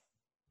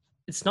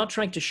not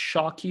trying to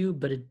shock you,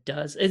 but it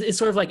does. It's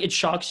sort of like it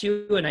shocks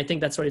you, and I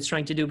think that's what it's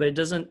trying to do, but it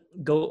doesn't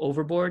go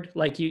overboard.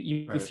 Like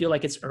you feel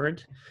like it's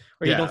earned,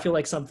 or you don't feel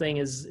like something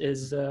is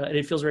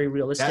it feels very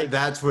realistic.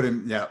 That's what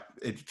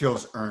it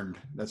feels earned.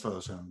 That's what I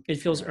was saying. It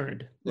feels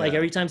earned. Like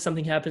every time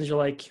something happens, you're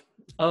like,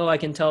 oh, I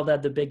can tell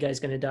that the big guy's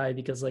gonna die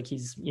because like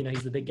he's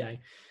the big guy.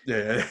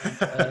 Yeah.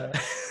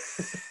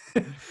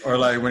 Or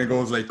like when it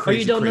goes like crazy.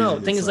 Or you don't know.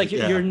 Thing is like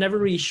you're never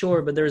really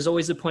sure, but there's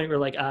always a point where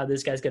like,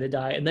 this guy's gonna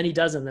die, and then he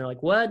doesn't. They're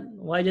like, what?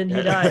 Why didn't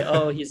he die?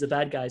 Oh, he's the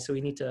bad guy, so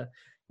we need to,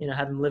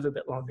 have him live a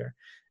bit longer.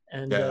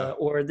 And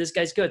or this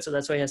guy's good, so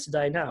that's why he has to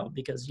die now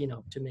because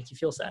to make you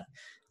feel sad.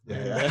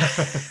 Yeah.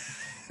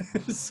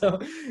 So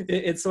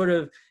it's sort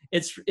of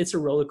it's a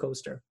roller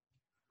coaster.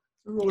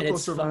 And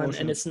it's fun,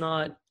 and it's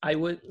not. I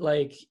would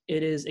like.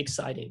 It is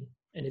exciting,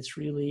 and it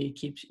really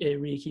keeps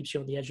you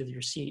on the edge of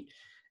your seat.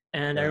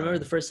 And I remember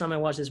the first time I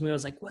watched this movie, I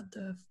was like, "What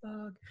the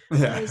fuck?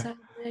 What is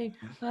happening?"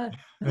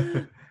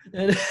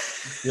 And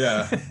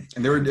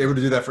they were able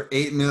to do that for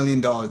 $8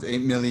 million,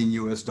 $8 million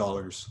US.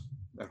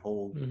 That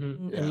whole.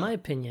 Mm-hmm. In my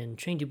opinion,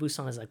 Train to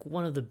Busan is like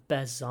one of the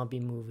best zombie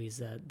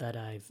movies that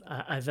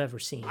I've ever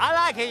seen. I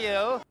like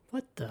you.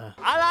 What the?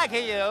 I like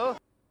you.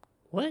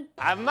 What?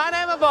 My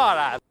name is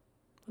Borat.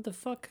 What the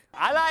fuck?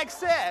 I like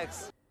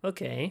sex.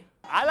 Okay.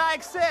 I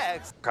like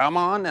sex. Come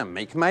on and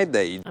make my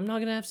day. I'm not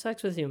gonna have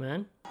sex with you,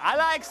 man. I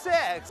like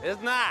sex.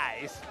 It's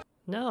nice.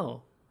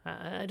 No,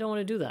 I don't want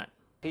to do that.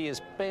 He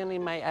is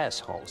paining my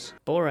assholes.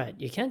 Borat,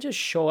 you can't just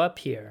show up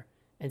here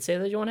and say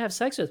that you want to have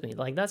sex with me.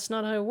 Like, that's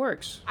not how it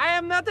works. I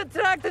am not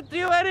attracted to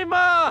you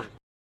anymore.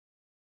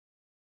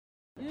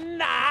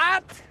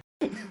 Not.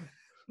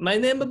 My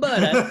name is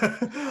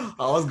Borat.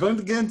 I was going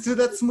to get into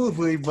that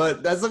smoothly,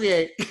 but that's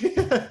okay.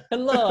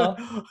 Hello.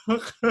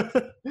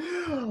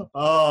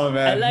 Oh,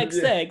 man. I like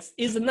sex.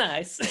 It's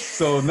nice.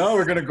 So now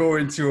we're going to go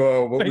into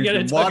what we've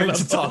been wanting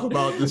to talk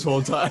about this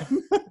whole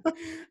time.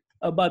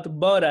 About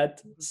Borat,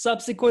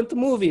 subsequent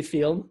movie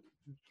film.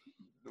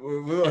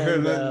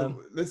 And,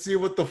 let's see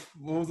what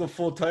was the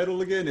full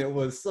title again. It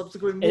was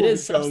subsequent movie it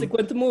is film,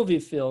 subsequent movie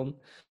film.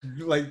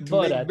 like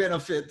to make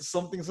benefit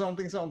something.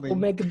 To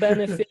make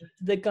benefit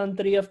the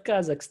country of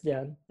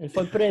Kazakhstan and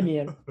for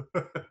premiere.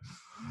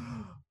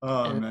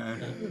 Oh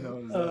man.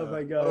 Oh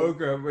my god.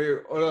 Okay, wait,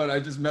 hold on. I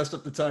just messed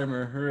up the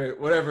timer. All right,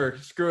 whatever.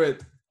 Screw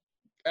it.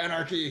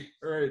 Anarchy.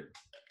 All right.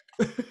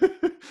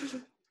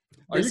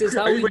 Are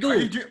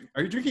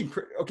you drinking?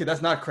 Okay,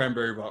 that's not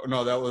cranberry bottle.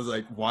 No, that was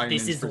like wine.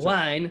 This is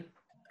wine.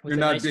 You're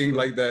not nice being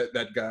like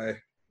that guy.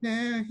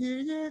 Now here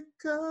you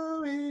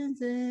go,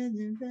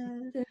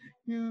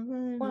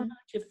 want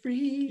your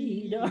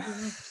freedom.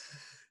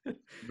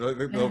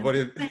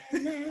 Nobody.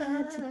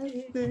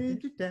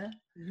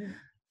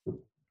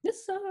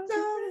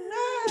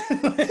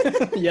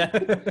 Yeah.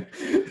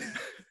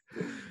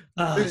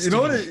 You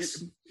know what?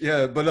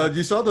 Yeah, but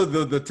you saw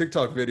the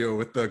TikTok video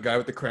with the guy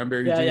with the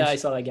cranberry juice? Yeah, I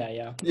saw that guy.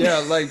 Yeah. Yeah,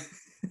 like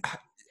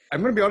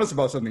I'm gonna be honest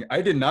about something.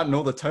 I did not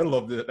know the title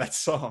of that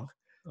song.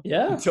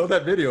 Yeah. Until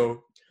that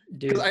video,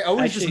 because I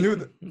always just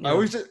knew. I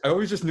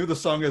always just knew the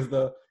song as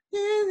the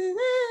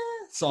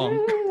song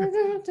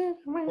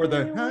or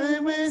the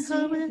highway.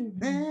 So,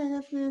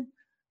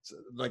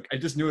 like I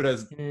just knew it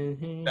as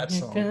that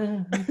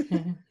song.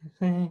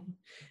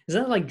 Is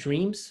that like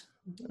Dreams?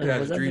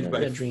 Yeah, Dreams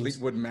by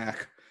Fleetwood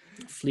Mac.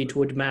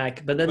 Fleetwood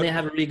Mac, but then they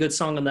have a really good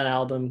song on that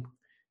album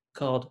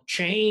called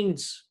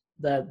Chains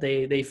that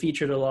they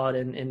featured a lot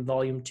in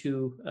Volume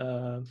 2.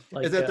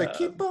 Like, is that the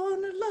Keep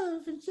On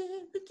Loving?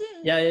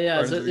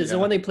 Yeah. It's the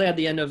one they play at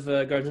the end of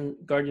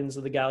Guardians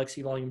of the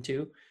Galaxy Volume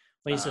 2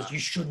 when he says, "You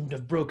shouldn't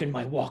have broken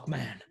my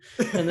Walkman,"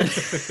 and then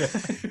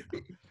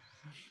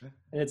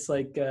and it's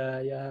like,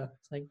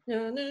 it's like,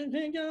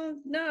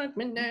 knock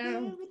me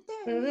down,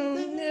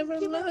 you'll never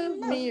love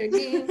me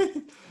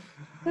again.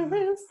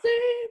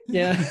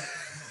 Yeah.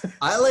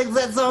 I like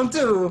that song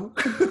too.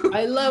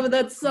 I love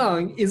that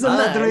song. Isn't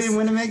that nice? Dream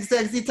when I make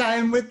sexy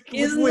time with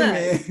Isn't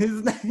women.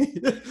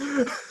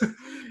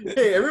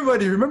 Hey,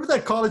 everybody, remember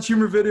that College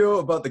Humor video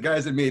about the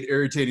guys that made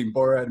irritating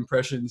Borat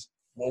impressions?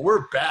 Well,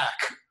 we're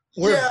back.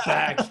 We're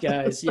back,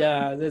 guys.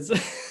 Yeah. That's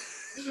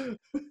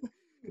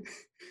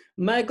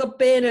Michael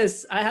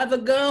Penis, I have a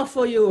girl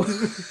for you.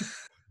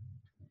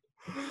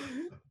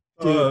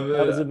 Dude,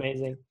 that was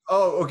amazing.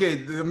 Oh, okay.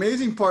 The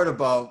amazing part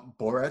about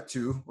Borat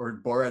 2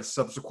 or Borat's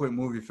subsequent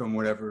movie film,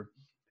 whatever,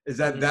 is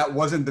that that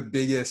wasn't the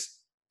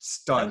biggest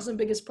stunt. That was the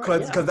biggest part.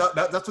 Because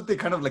that's what they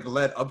kind of like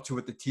led up to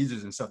with the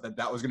teasers and stuff,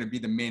 that was going to be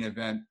the main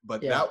event.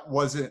 But that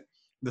wasn't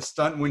the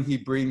stunt when he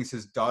brings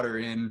his daughter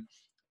in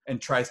and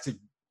tries to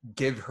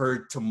give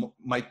her to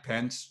Mike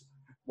Pence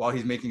while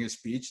he's making his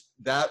speech.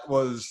 That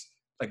was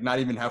like not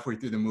even halfway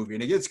through the movie.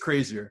 And it gets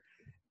crazier.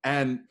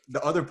 And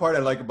the other part I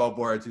like about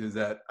Borat 2 is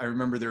that I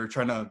remember they were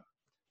trying to,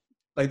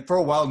 like for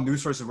a while,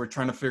 news sources were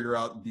trying to figure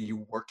out the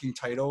working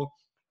title.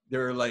 They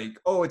were like,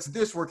 oh, it's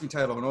this working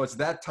title. No, it's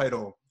that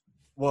title.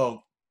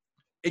 Well,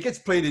 it gets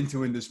played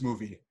into in this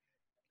movie.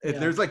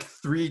 There's like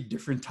 3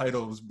 different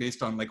titles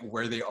based on like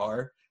where they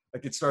are.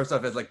 Like it starts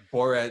off as like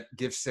Borat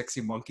gives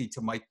sexy monkey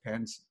to Mike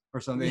Pence or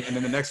something. And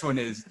then the next one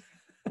is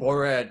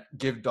Borat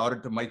give daughter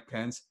to Mike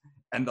Pence.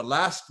 And the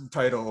last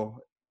title,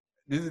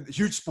 this is a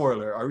huge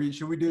spoiler.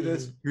 Should we do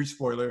this? Huge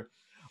spoiler.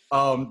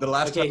 The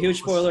last huge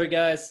spoiler,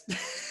 guys.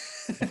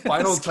 The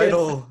final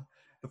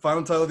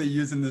title they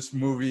use in this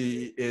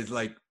movie is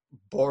like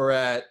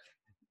Borat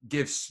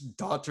gives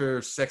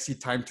daughter sexy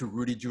time to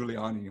Rudy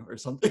Giuliani or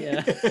something.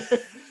 Yeah.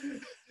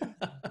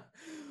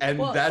 And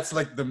that's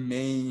like the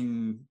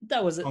main.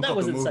 That wasn't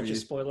such a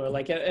spoiler.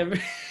 Like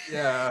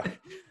yeah.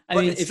 I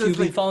mean, if you've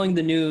been following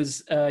the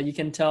news, you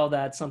can tell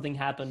that something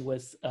happened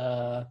with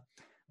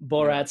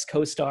Borat's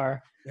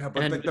co-star. Yeah,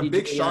 but like the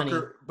big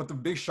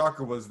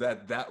shocker was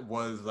that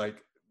was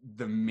like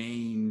the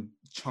main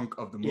chunk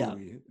of the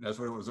movie. Yeah. That's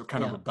what it was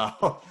kind of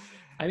about.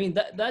 I mean,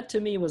 that to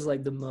me was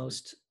like the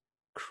most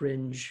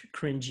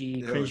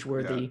cringeworthy.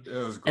 It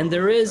was gross. And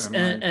there is,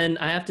 and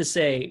I have to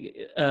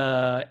say,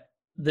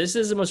 this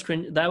is the most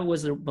that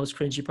was the most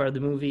cringy part of the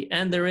movie.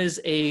 And there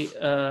is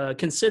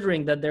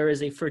considering that there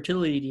is a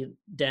fertility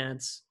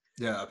dance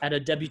at a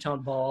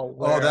debutante ball.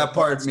 Where that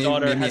part made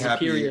me has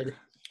happy. A period.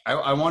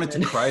 I wanted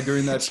to cry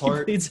during that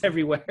part. Bleeds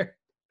everywhere.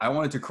 I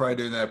wanted to cry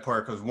during that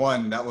part because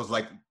one, that was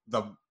like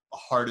the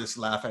hardest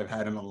laugh I've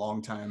had in a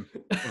long time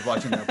was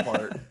watching that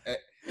part.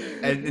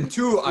 And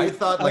two, I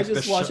thought like I was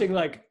just watching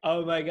like,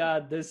 oh my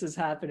God, this is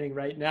happening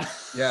right now.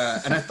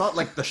 Yeah, and I thought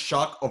like the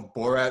shock of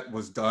Borat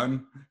was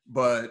done,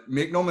 but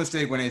make no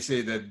mistake when I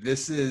say that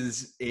this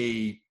is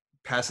a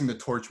passing the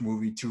torch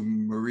movie to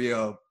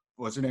Maria.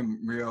 What's her name?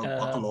 Maria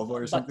Bakalova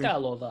or something.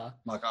 Bakalova,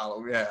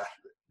 yeah.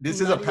 This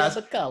is a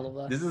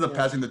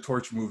passing the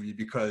torch movie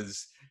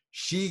because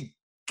she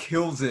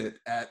kills it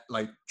at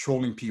like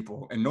trolling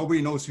people, and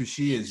nobody knows who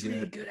she is yet.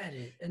 Really good at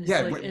it, and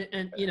it's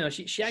and you know,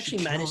 she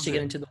actually managed to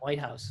get into the White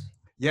House.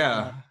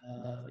 Yeah,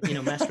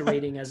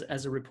 masquerading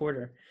as a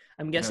reporter.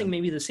 I'm guessing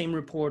maybe the same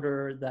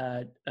reporter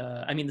that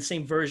the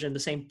same version, the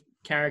same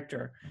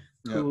character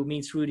who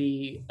meets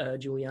Rudy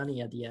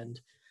Giuliani at the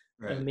end,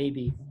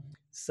 maybe.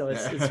 So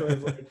it's sort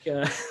of like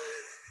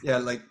yeah,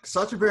 like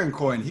Sacha Baron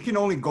Cohen, he can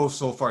only go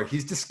so far.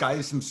 He's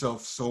disguised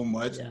himself so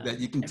much that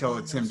you can tell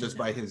everyone it's him knows just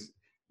now. by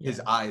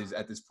his eyes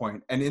at this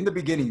point. And in the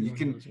beginning,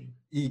 Everyone knows him.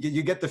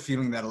 you get the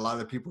feeling that a lot of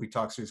the people he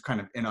talks to is kind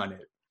of in on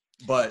it.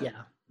 But Yeah.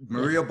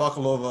 Maria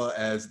Bakalova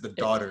as the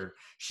daughter,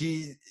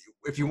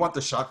 if you want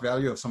the shock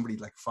value of somebody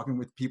like fucking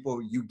with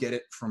people, you get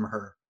it from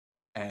her,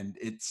 and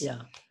it's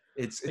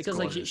because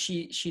gorgeous.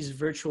 like she's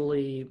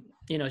virtually,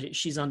 you know,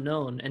 she's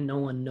unknown and no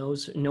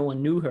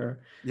one knew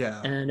her.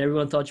 Yeah. And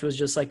everyone thought she was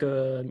just like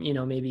a, you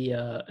know, maybe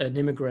an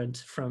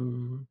immigrant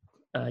from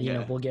you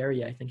know,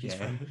 Bulgaria, I think she's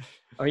from.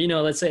 Or, you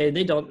know, let's say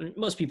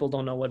most people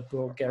don't know what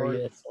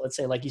Bulgaria is. Let's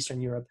say like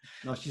Eastern Europe.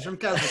 No, she's from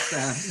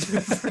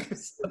Kazakhstan.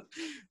 So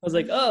I was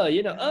like, oh,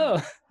 you know,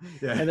 oh.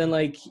 Yeah. And then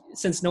like,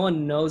 since no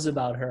one knows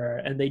about her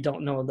and they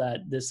don't know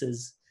that this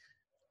is,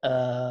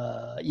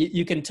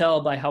 you can tell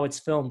by how it's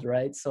filmed,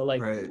 right? So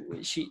like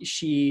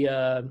she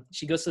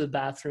goes to the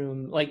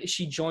bathroom, like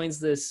she joins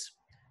this,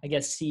 I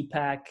guess,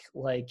 CPAC,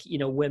 like, you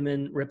know,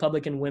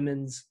 Republican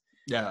women's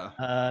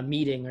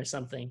meeting or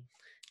something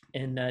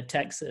in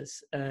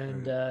Texas,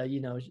 and you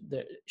know,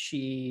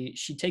 she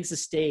takes the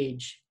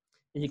stage,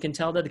 and you can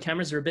tell that the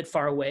cameras are a bit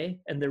far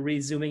away, and they're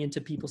really zooming into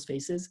people's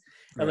faces,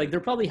 and like they're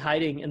probably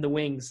hiding in the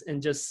wings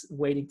and just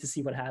waiting to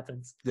see what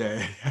happens.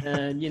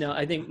 And you know,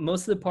 I think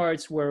most of the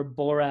parts where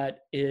Borat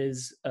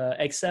is,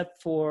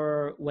 except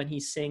for when he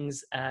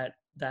sings at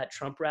that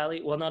Trump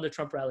rally, well, not a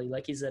Trump rally,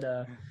 like he's at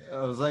a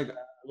live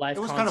it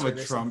was concert kind of a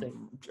or Trump.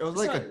 something. It was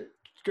like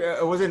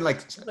it wasn't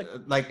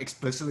like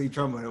explicitly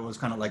Trump, but it was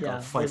kind of like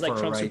a fight for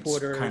Trump rights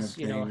supporters, kind of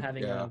thing. You know,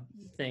 having a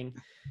thing.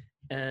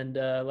 And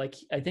like,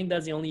 I think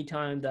that's the only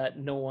time that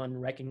no one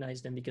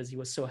recognized him, because he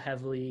was so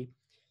heavily,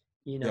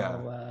 you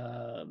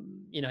know,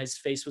 you know, his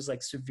face was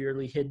like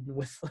severely hidden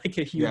with like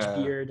a huge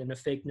beard and a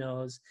fake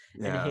nose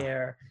and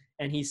hair.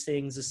 And he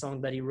sings a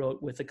song that he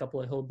wrote with a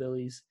couple of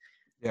hillbillies.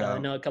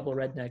 No, a couple of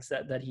rednecks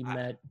that he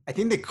met. I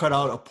think they cut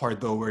out a part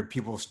though where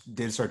people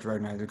did start to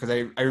recognize it, because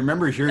I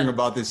remember hearing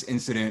about this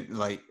incident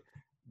like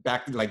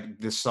back like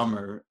this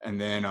summer, and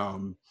then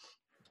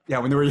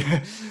when they were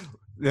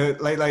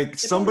like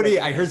somebody,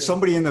 I heard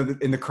somebody in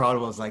the crowd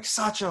was like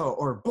Sacha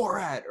or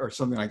Borat or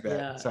something like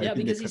that.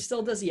 Because he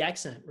still does the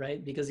accent,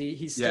 right? Because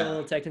he's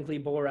still technically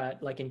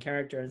Borat, like in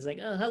character. It's like,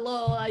 oh,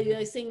 hello,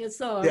 I sing a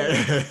song.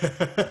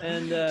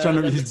 And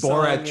he's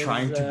Borat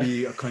trying to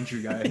be a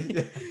country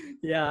guy.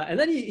 And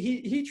then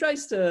he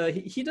tries to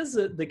he does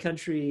the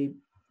country,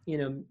 you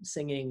know,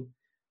 singing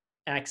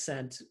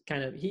accent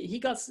kind of. He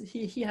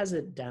has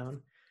it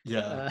down.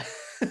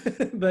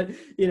 But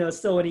you know,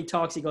 still when he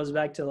talks, he goes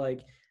back to like,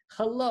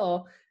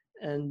 hello,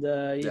 and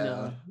you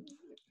know,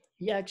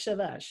 yak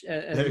shavash,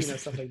 and you know,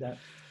 stuff like that.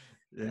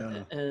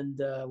 And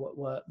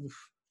what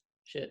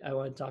shit, I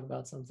want to talk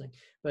about something,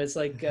 but it's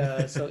like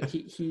so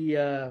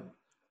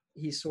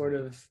he sort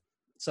of,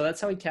 so that's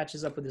how he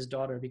catches up with his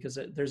daughter, because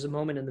there's a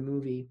moment in the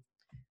movie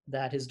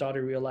that his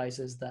daughter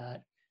realizes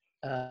that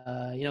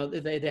you know,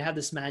 they have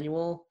this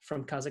manual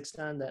from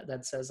Kazakhstan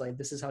that says like,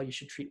 this is how you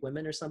should treat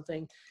women or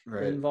something.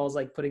 It involves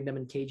like putting them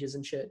in cages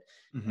and shit.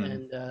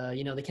 And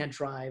you know, they can't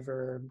drive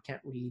or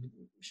can't read,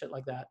 shit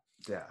like that.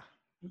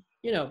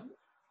 You know,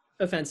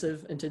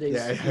 offensive in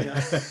today's you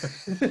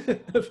know,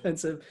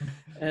 offensive.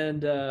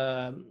 And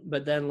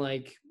but then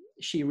like,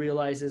 she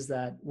realizes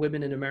that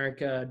women in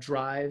America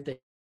drive.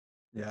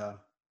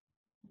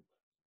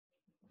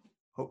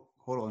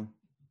 Hold on.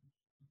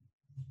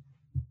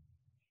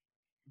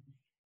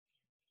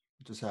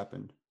 Just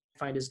happened.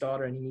 Find his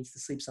daughter, and he needs to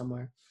sleep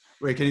somewhere.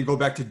 Wait, can you go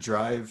back to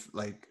drive?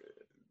 Like,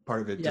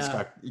 part of it just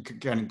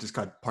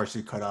got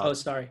partially cut out. Oh,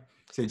 sorry.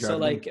 So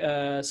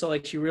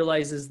like she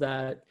realizes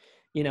that,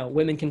 you know,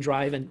 women can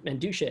drive and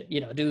do shit,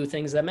 you know, do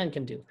things that men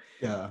can do.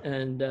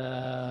 And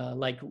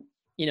like,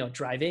 you know,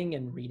 driving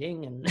and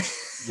reading and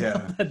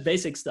that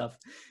basic stuff.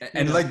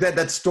 And like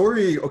that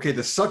story, okay,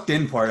 the sucked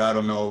in part, I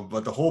don't know,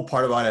 but the whole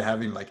part about it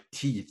having like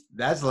teeth,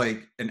 that's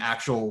like an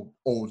actual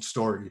old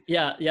story.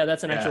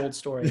 That's an actual old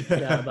story.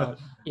 About,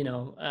 you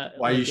know,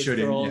 why like you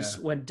shouldn't. Girls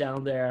went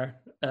down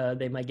there,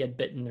 they might get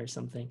bitten or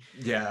something.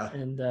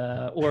 And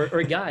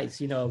or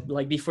guys, you know,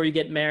 like before you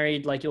get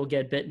married, like you'll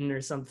get bitten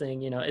or something.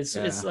 You know, it's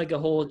like a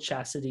whole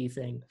chastity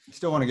thing. I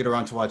still want to get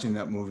around to watching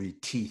that movie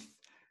Teeth,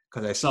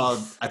 because I saw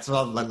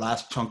the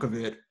last chunk of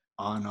it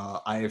on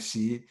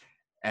IFC,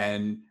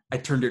 and I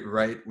turned it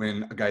right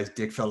when a guy's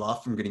dick fell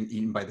off from getting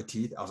eaten by the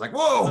teeth. I was like,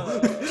 whoa!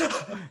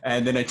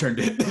 And then I turned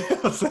it.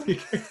 I was like,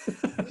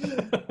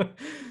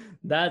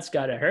 that's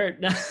gotta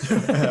hurt.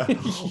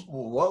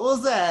 What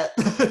was that?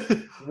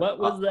 What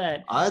was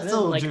that? I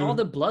told like, you. All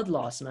the blood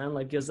loss, man.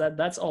 Like, because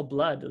that's all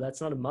blood.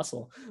 That's not a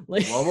muscle.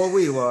 Like, what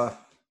we were.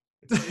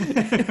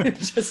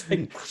 Just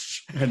like,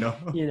 I know.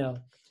 You know.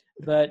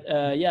 But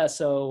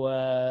so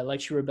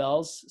like she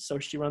rebels, so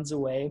she runs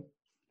away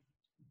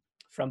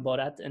from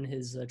Borat and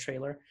his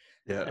trailer.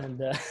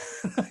 And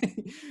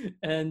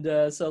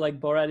so like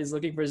Borat is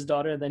looking for his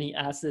daughter, and then he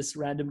asks this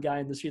random guy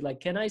in the street like,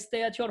 can I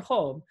stay at your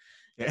home?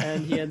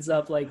 And he ends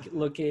up like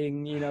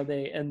looking, you know,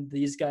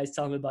 these guys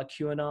tell him about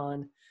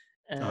QAnon,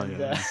 Oh and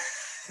yeah.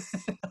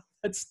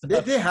 that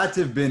stuff. They had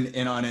to have been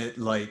in on it,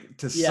 like,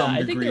 to Yeah, some I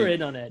degree. think they were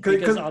in on it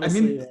because I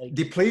honestly, mean, like,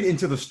 they played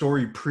into the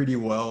story pretty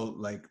well,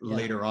 like, yeah,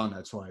 later on.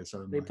 That's why. So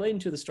I'm they like, played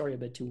into the story a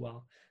bit too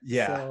well.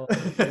 yeah. So,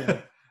 you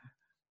know,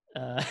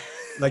 uh,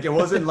 Like, it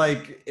wasn't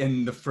like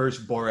in the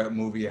first Borat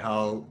movie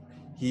how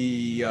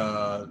he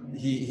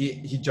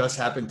just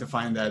happened to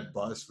find that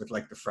bus with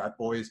like the frat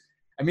boys.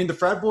 I mean, the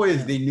frat boys,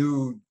 yeah, they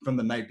knew from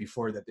the night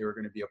before that they were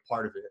going to be a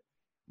part of it,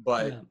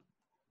 but yeah,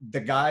 the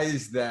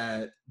guys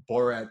that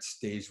Borat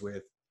stays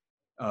with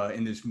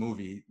in this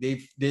movie,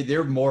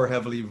 they're more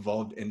heavily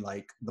involved in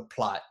like the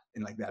plot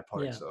in like that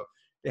part. yeah, So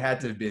they had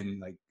to have been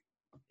like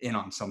in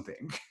on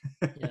something.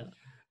 yeah.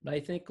 But I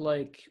think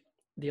like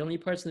the only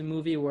parts of the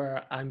movie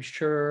where I'm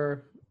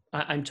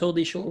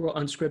totally sure were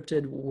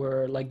unscripted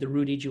were like the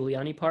Rudy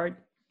Giuliani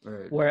part,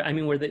 Right. where I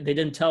mean, where they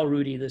didn't tell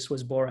Rudy this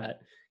was Borat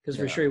because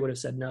for Yeah. sure he would have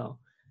said no.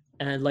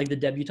 And like the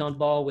debutante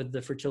ball with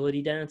the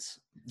fertility dance,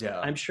 Yeah.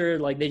 I'm sure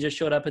like they just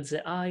showed up and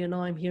said, you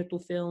know, I'm here to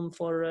film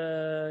for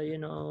a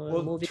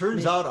Well, movie.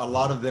 turns out a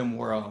lot of them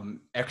were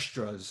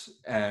extras,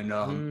 and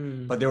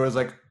but there was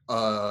like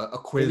a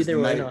Maybe quiz they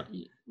the were in night. on.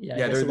 Yeah, I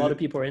Yeah, guess a lot of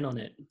people are in on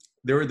it.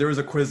 there was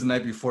a quiz the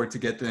night before to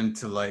get them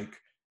to like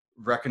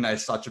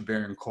recognize Sacha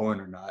Baron Cohen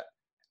or not,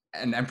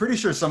 and I'm pretty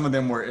sure some of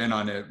them were in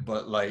on it,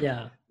 but like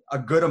Yeah, a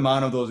good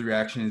amount of those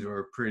reactions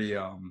were pretty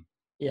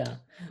yeah.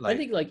 I like,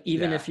 think like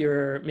even yeah, if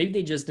you're maybe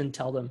they just didn't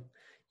tell them.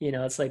 You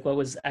know, it's like what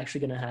was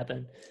actually going to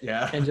happen,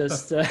 yeah. and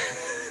just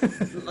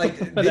Like,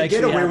 what they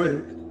get actually away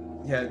happened.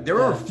 with, yeah, there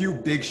were a Yeah, few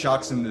big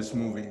shocks in this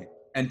movie,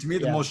 and to me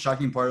the yeah, most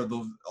shocking part of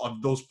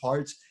those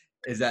parts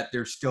is that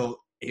they're still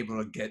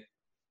able to get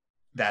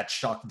that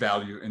shock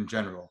value in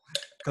general,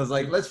 because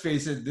like, yeah, let's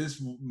face it,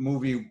 this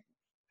movie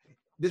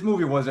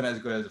wasn't as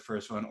good as the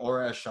first one,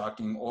 or as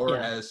shocking, or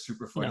yeah. as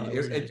super No, funny. it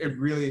wasn't as good.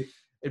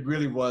 It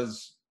really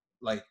was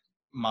like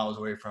miles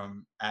away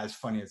from as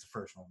funny as the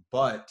first one.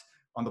 But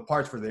on the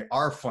parts where they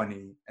are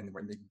funny and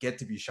when they get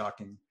to be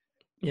shocking,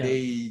 Yeah,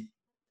 they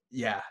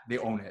they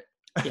own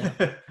yeah.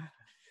 it.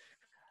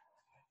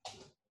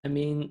 I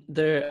mean,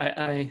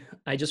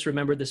 I just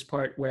remember this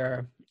part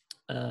where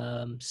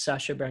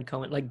Sacha Baron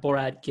Cohen, like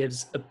Borat,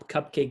 gives a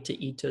cupcake to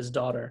eat to his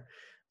daughter,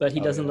 but he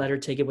Oh doesn't yeah, let her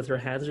take it with her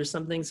hands or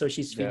something. So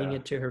she's feeding yeah,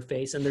 it to her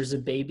face, and there's a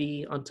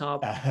baby on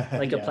top,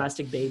 like a yeah,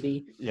 plastic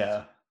baby.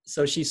 yeah.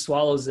 So she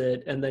swallows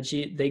it, and then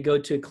they go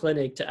to a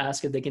clinic to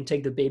ask if they can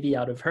take the baby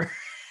out of her.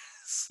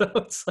 So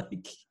it's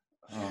like,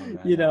 Oh man,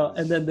 you that know,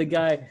 and was. then the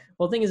guy.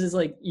 Well, the thing is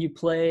like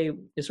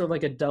it's sort of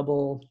like a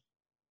double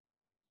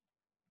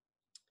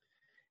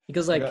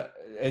because Like like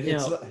you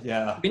it's know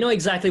yeah, we know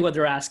exactly what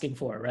they're asking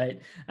for,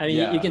 right? I mean,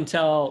 you yeah. can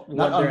tell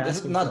Not what they're this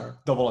is asking for.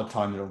 not double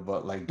entendre,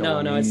 but like double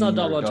No, it's not meaning or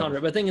double double.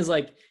 entendre. But the thing is,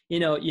 like, you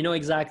know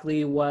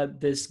exactly what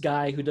this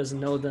guy who doesn't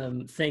know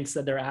them thinks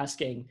that they're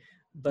asking,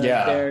 but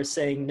Yeah, they're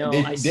saying no.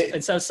 they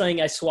Instead of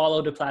saying I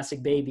swallowed a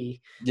plastic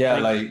baby, yeah,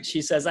 like like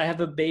she says, I have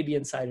a baby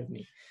inside of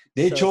me.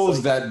 they So it's chose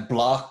like, that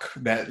block,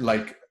 that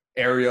like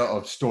area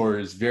of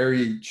stores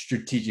very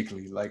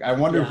strategically. Like, I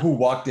wonder yeah, who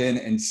walked in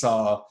and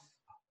saw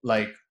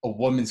like a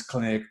woman's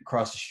clinic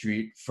across the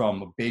street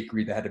from a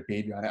bakery that had a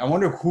baby on it. I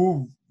wonder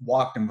who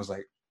walked and was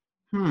like,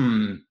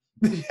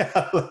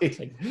 yeah, it's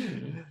like,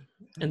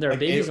 and there are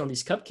like it, babies on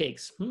these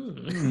cupcakes.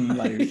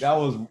 like that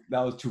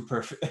was too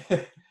perfect.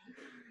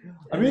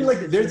 I And mean, like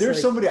it's just there's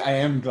like, somebody I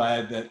am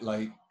glad that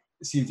like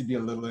seemed to be a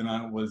little in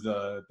on it, was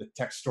the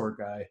tech store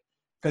guy,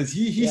 because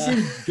he yeah.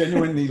 seemed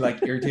genuinely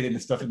like irritated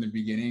and stuff in the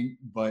beginning,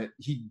 but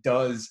he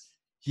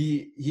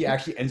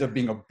actually ends up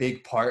being a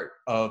big part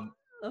of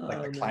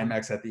like the Oh man.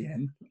 climax at the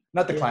end.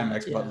 Not the Yeah,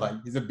 climax, but yeah. like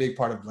he's a big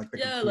part of like the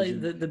Yeah,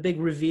 like conclusion. the big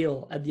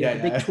reveal at the Yeah, end,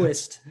 the big yeah,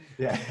 twist.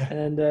 yeah,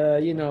 And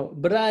you know,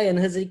 Brian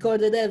has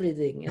recorded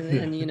everything. yeah,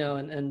 And you know,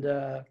 and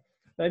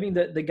I mean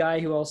the guy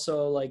who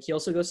also like he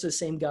also goes to the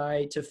same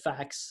guy to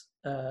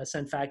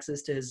send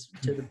faxes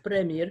to the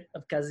premier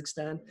of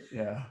Kazakhstan.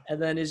 yeah,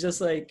 And then it's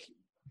just like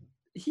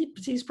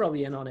he's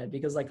probably in on it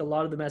because like a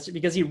lot of the message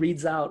because he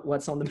reads out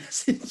what's on the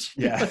message,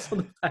 yeah, what's on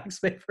the fax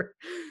paper.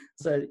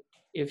 So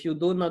if you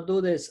do not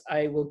do this,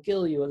 I will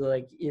kill you.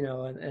 Like, you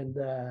know, and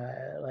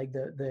like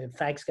the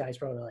fax guy's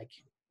probably like,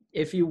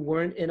 if you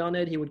weren't in on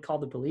it, he would call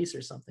the police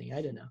or something.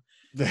 I don't know.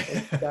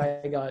 Like the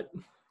guy got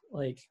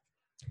like,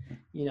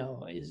 you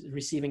know, is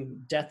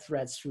receiving death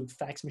threats through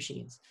fax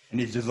machines. and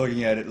he's just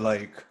looking at it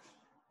like,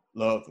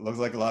 look, looks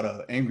like a lot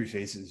of angry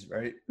faces,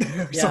 right?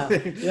 Yeah.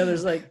 Something. Yeah.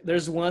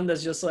 There's one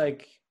that's just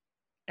like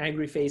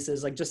angry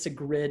faces, like just a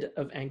grid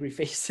of angry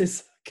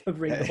faces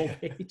covering the whole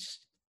page.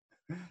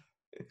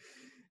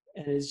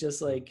 And it's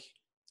just like,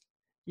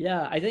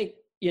 yeah, I think,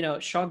 you know,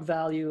 shock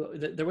value,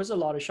 there was a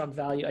lot of shock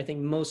value, I think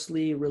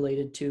mostly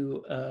related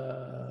to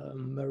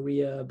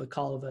Maria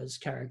Bakalova's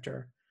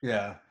character.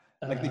 Yeah,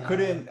 like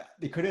Uh,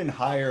 they couldn't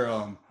hire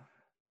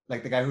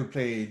like the guy who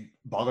played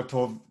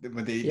Bogatov,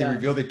 when they yeah,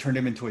 revealed they turned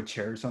him into a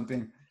chair or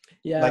something.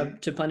 yeah.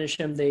 Like, To punish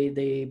him,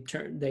 they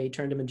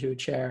turned him into a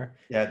chair,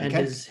 yeah, they and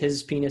can't.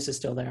 his penis is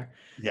still there.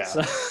 Yeah,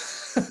 So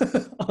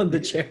on the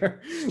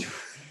chair.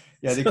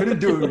 yeah, they So couldn't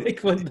do. like,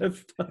 what the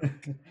fuck?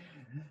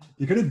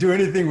 you couldn't do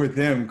anything with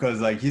him because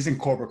like he's in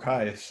Cobra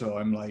Kai. So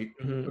I'm like,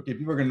 okay,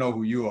 people are gonna know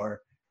who you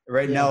are.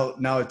 Right now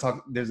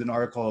there's an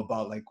article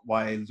about like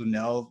why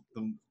Lunel,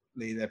 the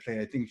lady that played,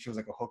 I think she was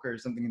like a hooker or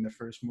something in the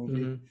first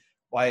movie,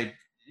 why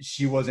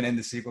she wasn't in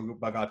the sequel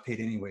but got paid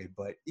anyway.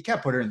 But you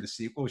can't put her in the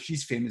sequel.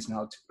 She's famous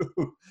now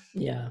too.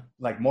 Yeah.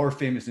 Like more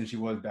famous than she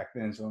was back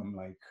then. So I'm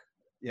like,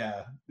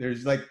 yeah,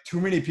 there's like too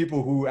many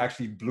people who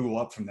actually blew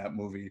up from that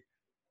movie.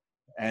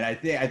 And I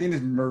think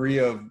this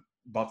Maria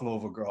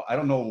Bakalova girl, I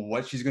don't know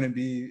what she's gonna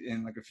be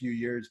in like a few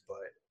years, but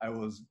I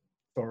was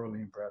thoroughly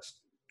impressed.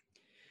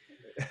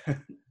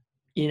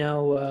 You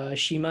know,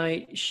 she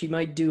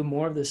might do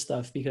more of this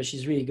stuff because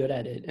she's really good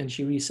at it and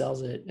she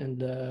resells it,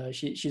 and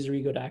she's a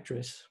really good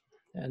actress.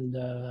 And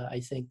I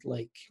think,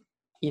 like,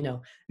 you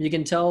know, you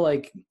can tell,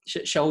 like,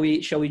 shall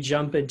we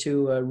jump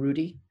into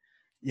Rudy?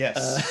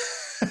 Yes.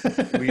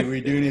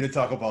 We do need to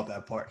talk about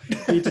that part.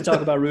 We need to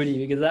talk about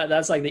Rudy because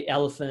that's like the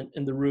elephant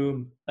in the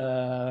room.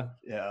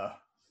 Yeah.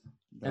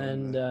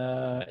 And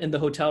in the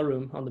hotel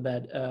room on the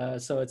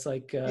bed. So it's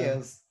like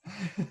yes.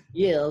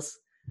 Yes.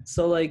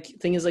 So like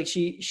thing is like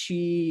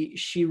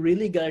she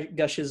really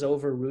gushes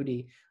over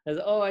Rudy. As,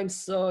 oh, I'm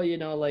so, you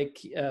know, like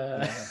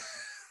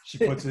she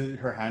puts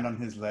her hand on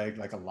his leg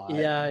like a lie.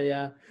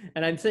 Yeah.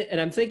 And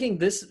I'm thinking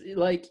this,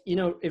 like, you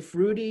know, if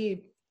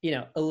Rudy, you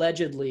know,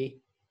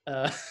 allegedly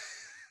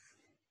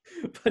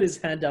put his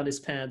hand down his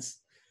pants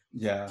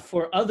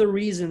for other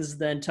reasons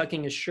than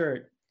tucking his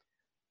shirt,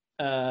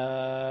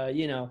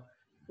 you know,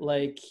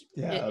 like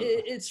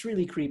it's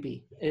really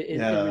creepy. It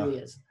really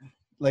is.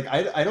 Like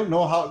I don't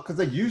know how, because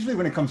like usually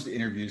when it comes to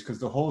interviews, because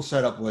the whole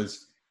setup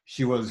was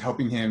she was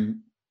helping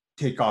him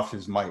take off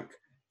his mic.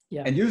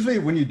 Yeah. And usually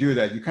when you do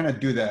that, you kind of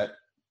do that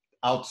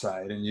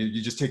outside and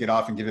you just take it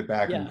off and give it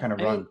back and kind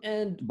of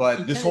run.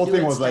 But this whole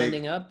thing was like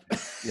standing up.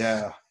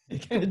 Yeah. You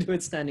kind of do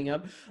it standing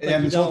up. Like,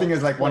 and this whole thing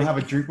is like, want to have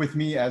a drink with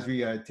me as we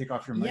take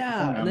off your microphone?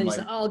 Yeah, and then he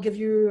said, "I'll give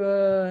you,"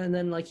 and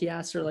then like he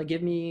asked her, like,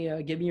 "Give me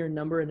your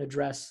number and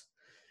address."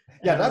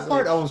 Yeah, that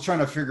part I was trying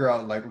to figure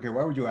out, like, okay,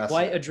 why would you ask?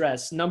 Why that?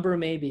 Address? Number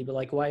maybe, but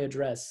like, why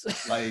address?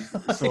 Like,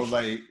 so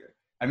like,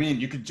 I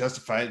mean, you could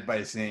justify it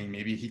by saying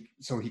maybe he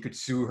could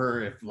sue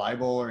her if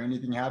libel or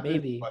anything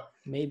happened.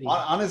 Maybe.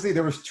 Honestly,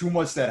 there was too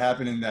much that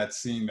happened in that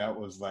scene that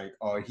was like,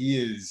 oh,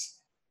 he is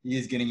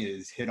getting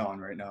his hit on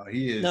right now.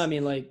 He is. No, I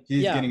mean, like,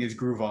 he's getting his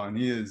groove on.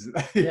 He is.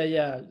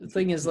 Yeah. The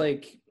thing is,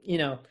 like, you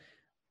know,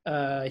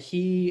 I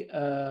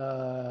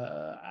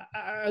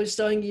was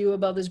telling you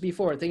about this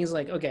before. The thing is,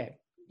 like, okay,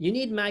 you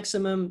need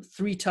maximum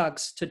 3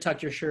 tucks to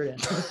tuck your shirt in.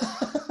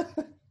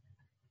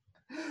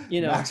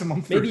 You know,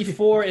 maximum 3. Maybe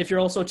 4 if you're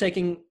also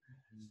taking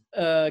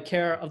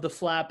care of the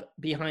flap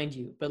behind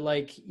you. But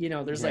like, you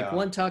know, there's like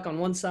 1 tuck on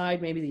one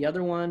side, maybe the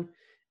other one,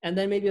 and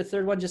then maybe a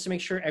 3rd one just to make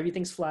sure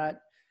everything's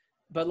flat.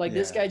 But like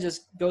this guy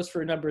just goes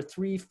for number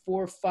 3,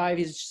 4, 5.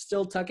 He's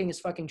still tucking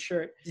his fucking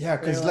shirt. Yeah,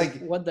 because like,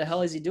 what the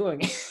hell is he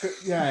doing?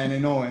 Yeah, and I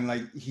know, and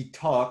like he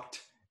talked.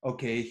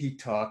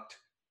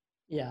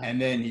 Yeah.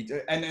 And then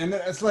and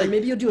it's like, and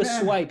maybe you'll do a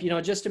swipe, you know,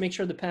 just to make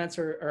sure the pants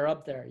are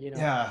up there, you know.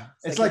 Yeah.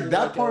 It's like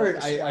that part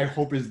I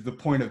hope is the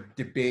point of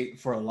debate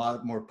for a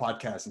lot more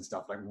podcasts and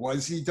stuff. Like,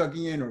 was he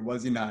tucking in or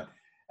was he not?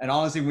 And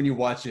honestly, when you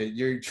watch it,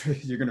 you're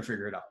gonna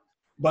figure it out.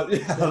 But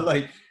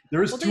like there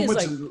was too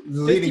much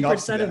leading up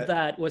to that. 50% of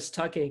that was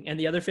tucking, and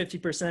the other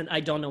 50%, I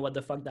don't know what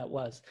the fuck that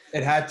was.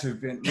 It had to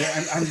have been.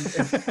 Yeah,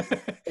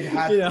 it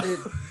had. You know?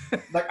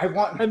 Like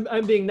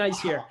I'm being nice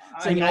here,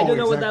 saying I don't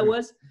know what that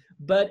was,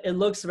 but it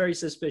looks very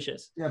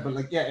suspicious. Yeah, but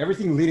like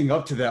everything leading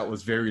up to that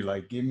was very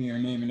like, give me your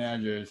name and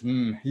address.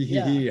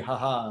 He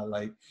haha.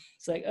 Like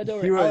it's like, oh,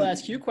 don't worry, I'll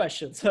ask you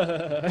questions.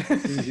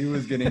 he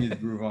was getting his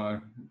groove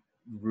on,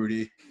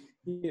 Rudy.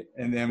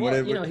 And then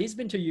you know, he's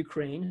been to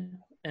Ukraine.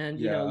 And,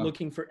 you know,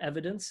 looking for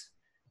evidence.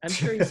 I'm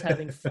sure he's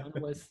having fun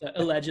with,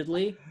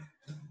 allegedly.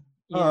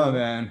 Oh,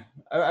 man.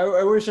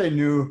 I wish I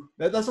knew.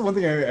 That's the one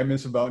thing I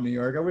miss about New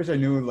York. I wish I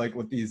knew, like,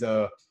 what these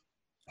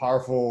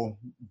powerful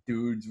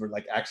dudes were,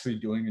 like, actually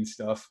doing and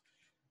stuff.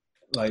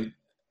 Like,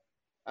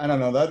 I don't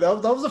know. That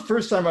was the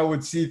first time I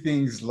would see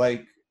things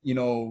like, you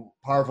know,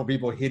 powerful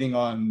people hitting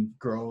on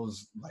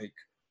girls, like,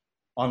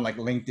 on, like,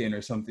 LinkedIn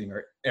or something.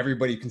 Or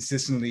everybody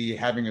consistently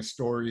having a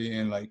story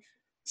and, like,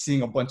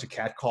 seeing a bunch of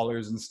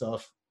catcallers and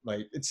stuff.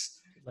 Like,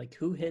 it's like,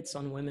 who hits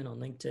on women on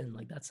LinkedIn?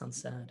 Like, that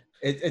sounds sad.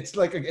 It's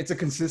like it's a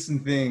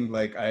consistent thing.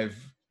 Like, I've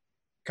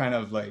kind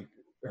of like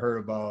heard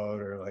about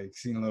or like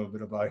seen a little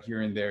bit about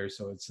here and there.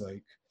 So it's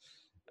like,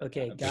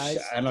 okay, guys,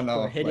 I don't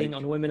know, hitting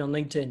on women on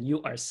LinkedIn,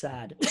 you are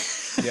sad.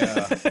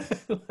 Yeah.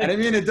 And I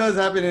mean, it does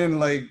happen in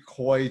like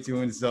Hawaii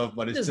too and stuff,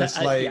 but it's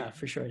just like, yeah,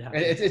 for sure it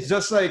happens. It's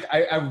just like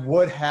I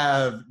would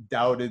have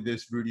doubted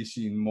this Rudy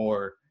scene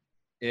more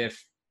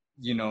if,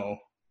 you know,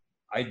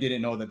 I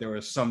didn't know that there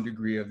was some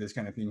degree of this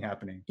kind of thing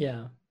happening.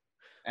 Yeah.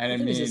 And I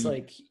mean, it's just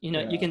like, you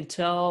know, you can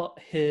tell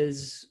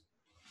his,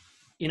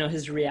 you know,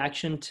 his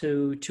reaction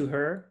to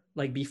her,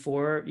 like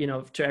before, you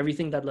know, to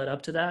everything that led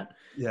up to that.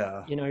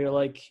 Yeah. You know, you're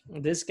like,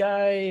 this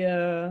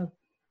guy,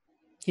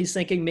 he's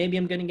thinking maybe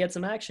I'm going to get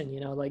some action,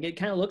 you know, like it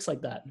kind of looks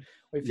like that,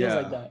 or it feels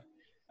like that.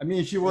 I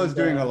mean, she was And,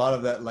 doing a lot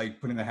of that, like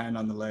putting the hand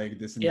on the leg,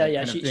 this and Yeah, that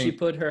yeah. kind of She thing.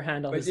 put her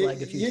hand on But his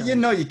leg a few times. you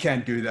know, you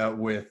can't do that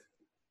with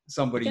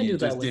somebody You can't you do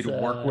that just with,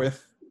 did work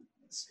with.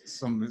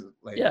 Some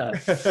like Yeah.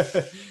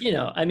 You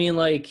know, I mean,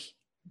 like,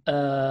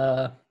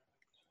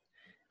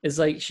 it's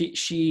like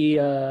she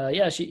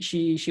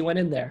went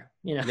in there,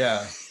 you know.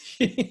 yeah,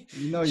 she,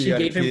 you know, you she got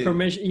to gave him keep.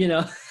 permission, you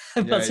know.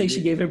 I'm Yeah, not saying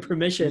she gave him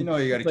permission, you know,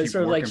 you got to but keep it's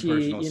sort of work like and she,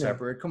 personal you know.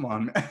 separate. Come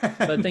on.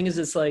 But the thing is,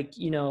 it's like,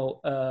 you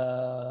know,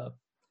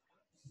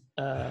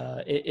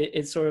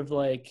 it's sort of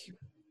like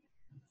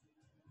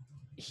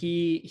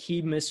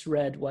he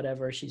misread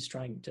whatever she's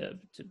trying to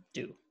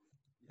do.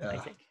 I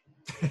Yeah. think.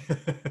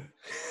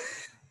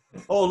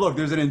 Oh, look,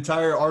 there's an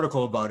entire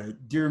article about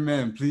it. Dear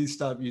men, please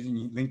stop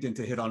using LinkedIn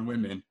to hit on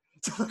women.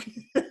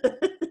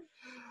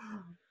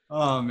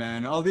 Oh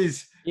man, all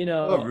these. You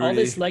know, Oh, all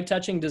this Rudy. leg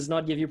touching does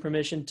not give you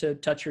permission to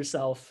touch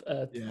yourself.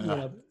 You Yeah.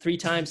 know, 3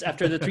 times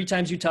after the 3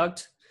 times you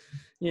tucked.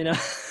 You know.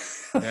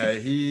 Yeah,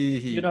 he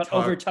You don't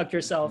over tuck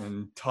yourself.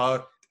 and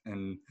tucked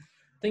and.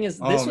 Thing is,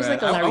 Oh this was man,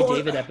 like a Larry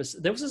David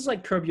episode. This was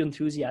like Curb Your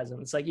Enthusiasm.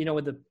 It's like, you know,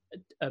 with the,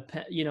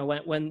 you know,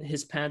 when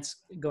his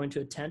pants go into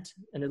a tent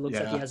and it looks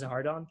like he has a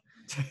heart on.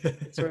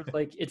 It's sort of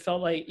like, it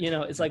felt like, you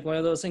know, it's like one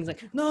of those things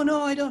like, no,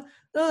 I don't.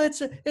 No, it's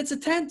a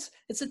tent.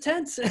 It's a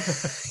tent.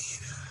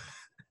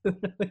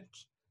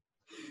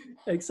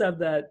 Except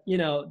that, you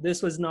know,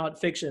 this was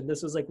not fiction.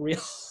 This was like real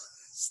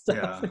stuff.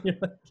 Yeah. And you're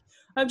like,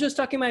 I'm just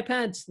tucking my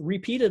pants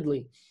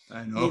repeatedly.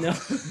 I know. You know.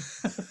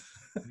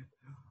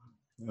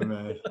 Oh,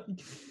 man.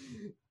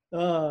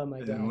 Oh my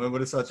god! And what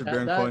does Sacha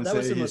Baron Cohen that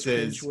was say? the He most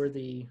says,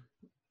 cringeworthy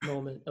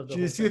moment of the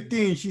 "She's whole thing.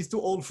 15. She's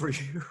too old for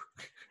you."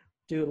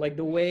 Dude, like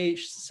the way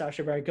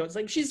Sacha Baron Cohen's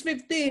like, she's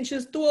 15,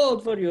 she's too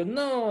old for you.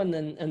 No, and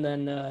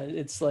then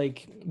it's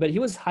like, but he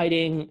was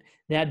hiding.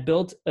 They had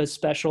built a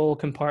special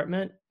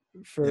compartment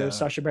for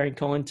Sacha Baron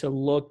Cohen to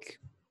look,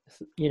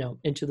 you know,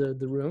 into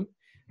the room.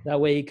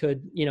 That way he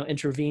could, you know,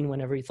 intervene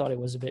whenever he thought it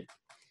was a bit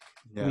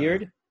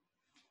weird.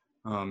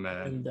 Oh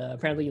man! And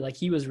apparently, like,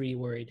 he was really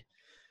worried.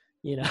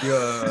 You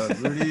know,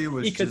 Rudy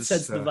was he could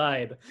sense the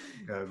vibe.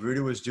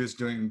 Rudy was just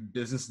doing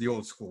business the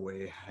old school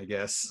way, I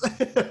guess.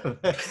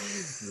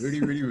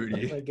 Rudy.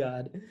 Oh my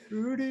god.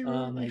 Rudy.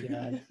 Oh my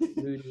god.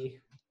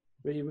 Rudy.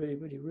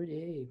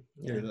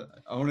 Yeah.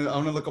 I want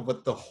to look up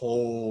what the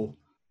whole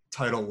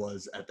title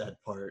was at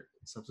that part.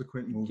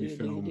 Subsequent movie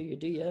film.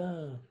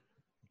 Yeah.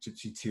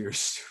 Gypsy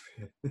Tears.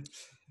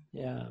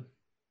 Yeah.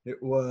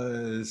 It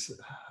was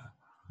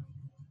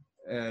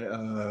at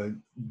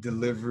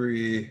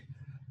delivery.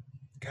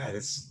 God,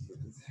 it's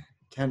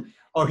can't.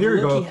 Oh, here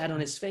we go. The look he had on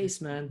his face,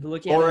 man. The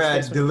look he had on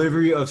his face.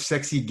 Delivery of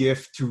sexy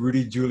gift to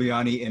Rudy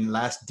Giuliani in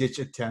last-ditch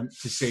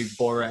attempt to save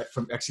Borat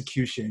from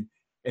execution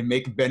and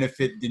make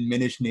benefit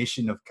diminished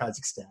nation of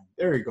Kazakhstan.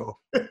 There we go.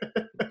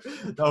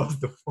 That was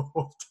the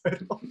full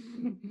title.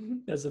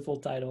 That's the full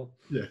title.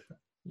 Yeah.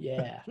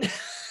 Yeah.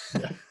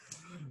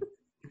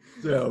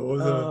 Yeah. What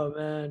was oh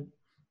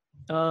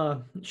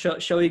man.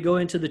 Shall we go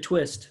into the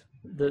twist?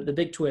 The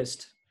big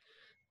twist.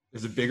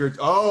 There's a bigger.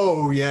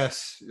 Oh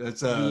yes,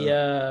 let's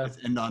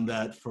end on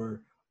that.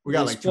 We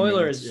got like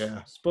spoilers. 2 minutes.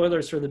 Yeah,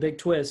 spoilers for the big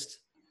twist.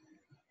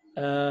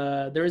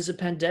 There is a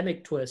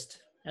pandemic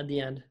twist at the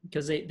end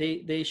because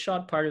they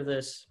shot part of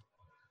this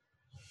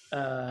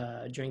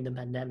during the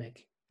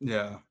pandemic.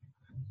 Yeah,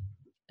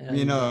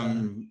 and, I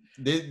mean,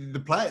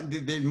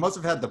 they must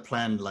have had the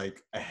plan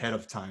like ahead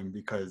of time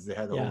because they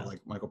had the whole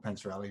like Michael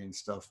Pence rally and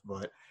stuff.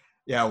 But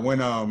yeah,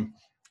 when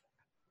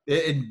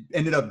it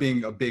ended up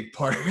being a big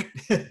part.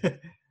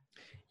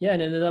 Yeah,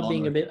 it ended up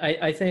being a bit.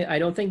 I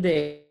don't think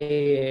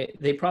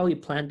they probably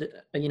planned,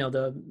 you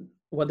know,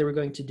 what they were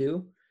going to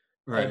do,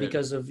 right?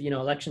 Because of, you know,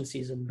 election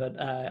season. But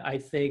I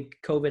think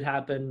COVID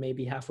happened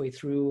maybe halfway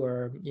through,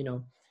 or, you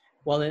know,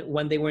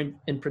 when they were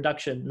in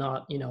production,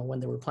 not, you know, when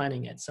they were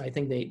planning it. So I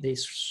think they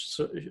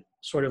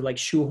sort of like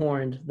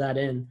shoehorned that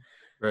in,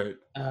 right?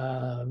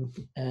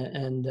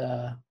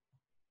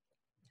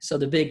 So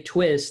the big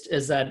twist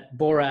is that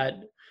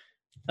Borat.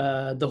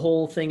 The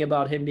whole thing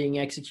about him being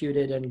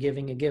executed and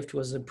giving a gift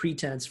was a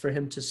pretense for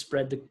him to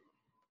spread the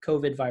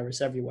COVID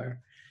virus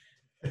everywhere.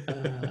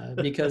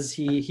 Because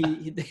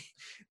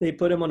they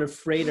put him on a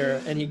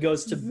freighter and he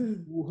goes to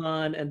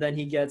Wuhan, and then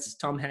he gets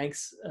Tom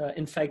Hanks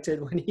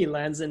infected when he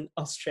lands in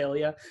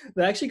Australia.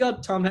 They actually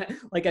got Tom Hanks.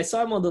 Like, I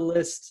saw him on the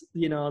list,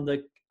 you know, in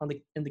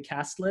the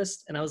cast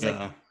list, and I was like,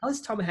 how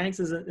is Tom Hanks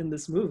in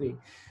this movie?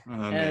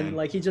 And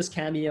like, he just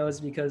cameos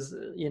because,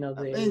 you know,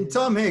 and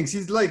Tom Hanks,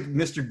 he's like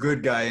Mr.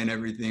 Good Guy and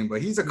everything,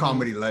 but he's a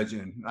comedy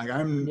legend. Like,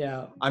 I'm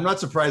not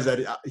surprised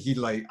that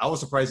I was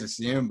surprised to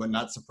see him, but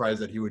not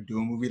surprised that he would do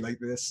a movie like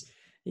this.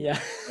 Yeah.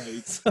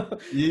 Like, so,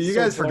 you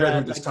guys forget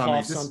who this like, Tom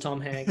Hanks is. On Tom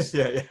Hanks.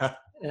 Yeah.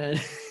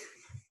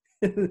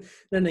 And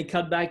then they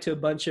cut back to a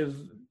bunch of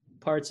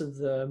parts of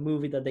the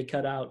movie that they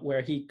cut out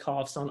where he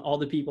coughs on all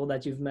the people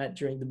that you've met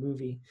during the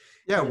movie.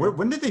 Yeah,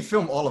 when did they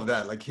film all of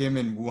that? Like him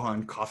in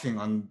Wuhan coughing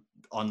on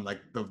on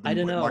like the I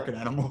don't wet know. market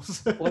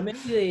animals. Well,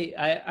 maybe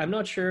I'm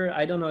not sure.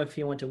 I don't know if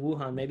he went to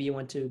Wuhan. Maybe he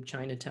went to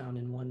Chinatown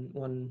in one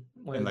In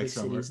of the like big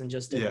somewhere. cities and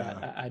just did that.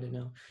 Yeah, I don't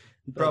know.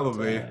 But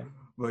probably.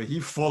 But he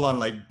full on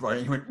like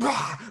he went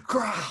rah,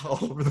 rah,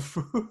 all over the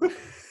food.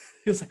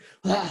 he was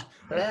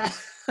like,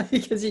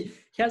 because he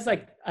has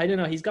like, I don't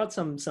know, he's got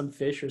some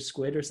fish or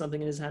squid or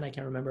something in his hand. I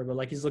can't remember, but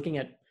like he's looking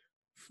at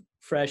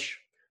fresh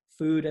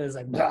food and it's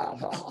like,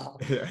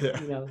 Yeah.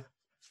 you know,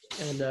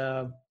 and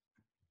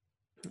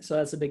so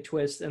that's a big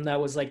twist. And that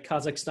was like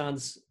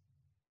Kazakhstan's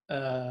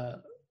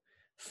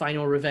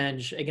final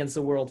revenge against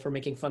the world for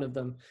making fun of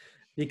them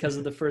because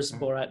of the first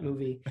Borat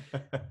movie.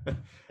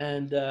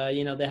 And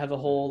you know, they have a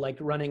whole like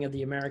running of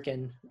the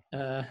American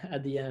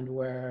at the end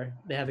where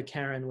they have a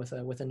Karen with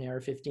an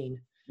AR-15.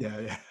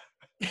 Yeah.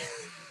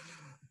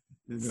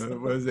 You know,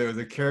 it was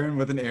a Karen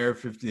with an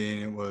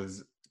AR-15. It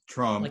was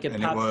Trump, Like and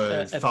it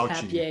was Fauci.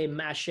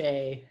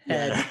 papier-mâché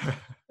head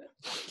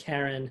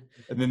Karen.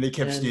 And then they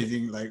kept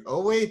sneezing, like,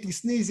 oh wait,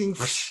 he's sneezing.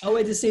 Oh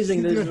wait, he's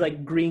sneezing. There's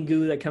like green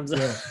goo that comes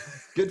out.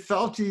 Get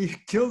Fauci,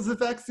 kills the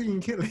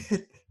vaccine, kill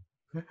it.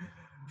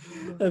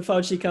 And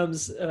Fauci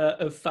comes,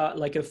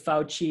 like a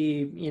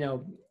Fauci, you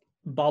know,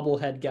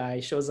 bobblehead guy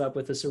shows up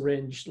with a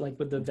syringe, like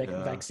with the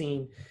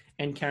vaccine,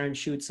 and Karen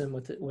shoots him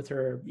with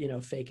her, you know,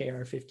 fake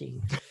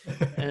AR-15,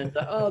 and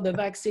the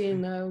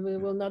vaccine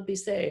will not be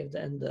saved,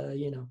 and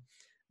you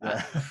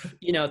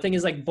know, thing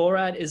is like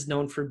Borat is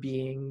known for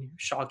being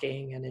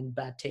shocking and in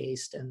bad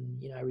taste,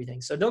 and you know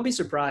everything. So don't be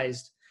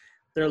surprised.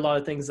 There are a lot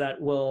of things that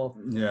will,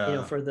 you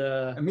know, for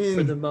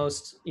the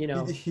most, you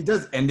know, he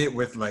does end it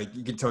with like,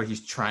 you can tell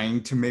he's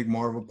trying to make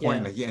more of a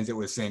point. Like he ends it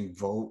with saying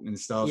vote and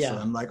stuff. Yeah. So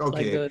I'm like,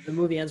 okay, like the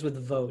movie ends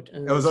with vote,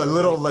 and it was a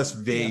little less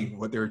vague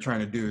what they were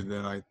trying to do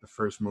than like the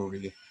first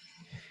movie.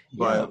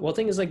 But well,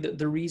 thing is like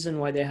the reason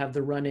why they have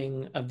the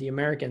running of the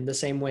American the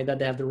same way that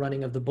they have the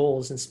running of the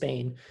bulls in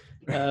Spain,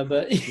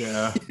 but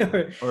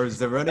or is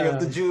the running of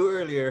the Jew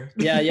earlier?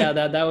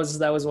 that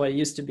was what it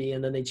used to be,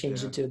 and then they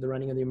changed it to the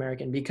running of the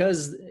American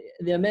because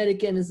the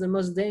American is the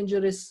most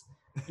dangerous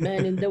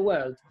man in the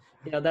world.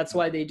 You know, that's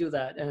why they do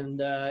that,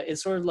 and it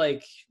sort of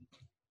like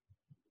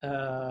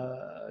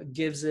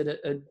gives it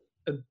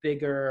a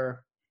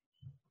bigger,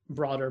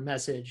 broader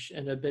message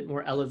and a bit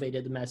more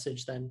elevated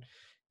message than,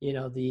 you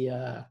know,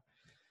 the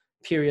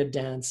period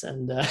dance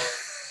and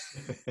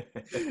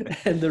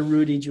and the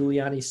Rudy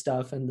Giuliani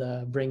stuff and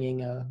the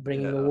bringing a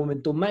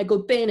woman to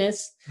Michael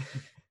Penis,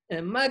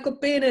 and Michael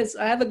Penis,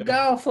 I have a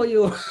girl for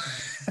you.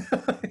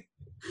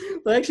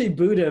 They actually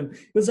booed him.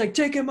 It was like,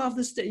 take him off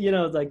the stage, you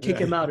know, like kick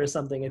him out or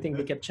something. I think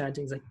they kept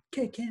chanting, it's like,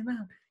 kick him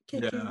out,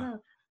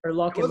 or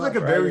lock him up. It was like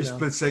a very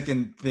split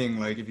second thing.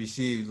 Like if you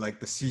see like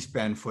the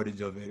C-SPAN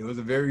footage of it, it was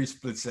a very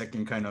split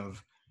second kind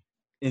of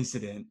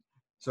incident.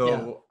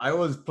 So I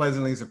was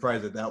pleasantly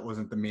surprised that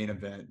wasn't the main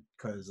event,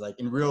 because like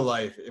in real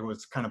life it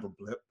was kind of a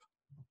blip.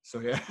 So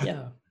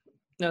no,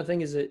 the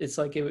thing is, it's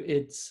like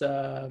it's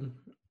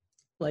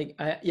like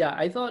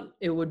I thought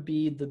it would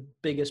be the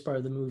biggest part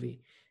of the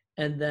movie,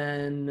 and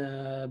then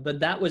but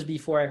that was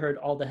before I heard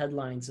all the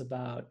headlines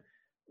about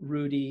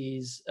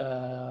Rudy's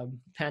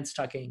pants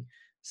tucking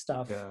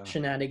stuff,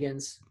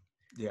 shenanigans,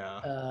 you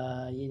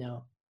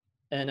know.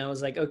 And I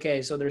was like,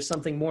 okay, so there's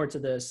something more to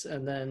this.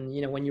 And then,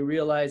 you know, when you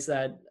realize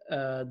that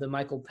the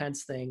Michael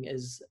Pence thing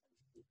is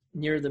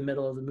near the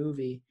middle of the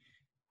movie,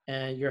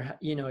 and you're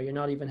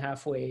not even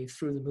halfway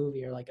through the movie,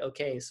 you're like,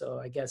 okay, so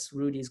I guess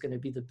Rudy's going to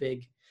be the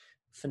big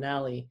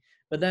finale.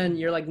 But then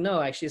you're like,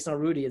 no, actually, it's not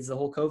Rudy. It's the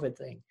whole COVID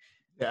thing.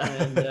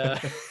 And,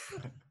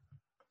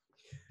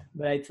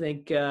 but I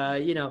think,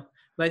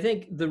 but I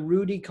think the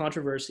Rudy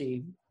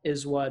controversy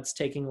is what's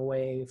taking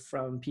away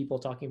from people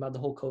talking about the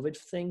whole COVID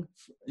thing.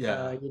 You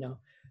know,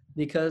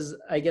 because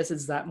I guess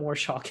it's that more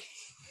shocking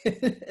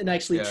and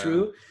actually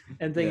true.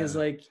 And thing is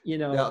like, you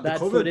know, that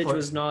footage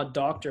was not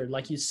doctored.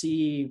 Like you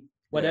see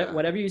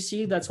whatever you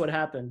see, that's what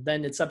happened.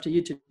 Then it's up to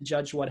you to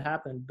judge what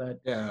happened.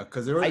 But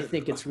because I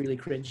think it's really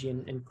cringy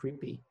and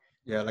creepy.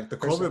 Yeah, like the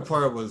COVID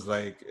part was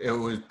like, it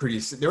was pretty,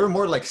 they were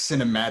more like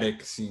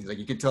cinematic scenes. Like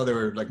you could tell they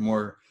were like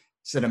more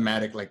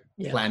cinematic, like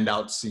planned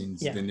out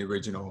scenes than the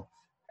original.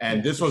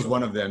 And this was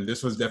one of them.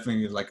 This was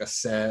definitely like a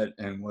set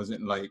and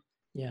wasn't like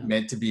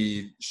meant to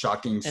be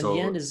shocking. And so the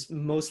end is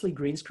mostly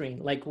green screen.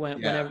 Like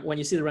when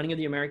you see the running of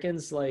the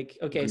Americans, like,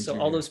 okay, so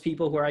all those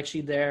people who are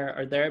actually there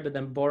are there, but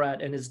then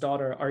Borat and his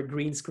daughter are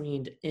green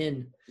screened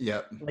in.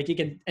 Yeah. Like you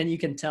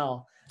can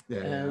tell.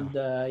 And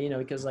you know,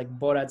 because like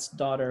Borat's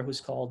daughter, who's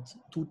called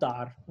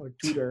Tutar or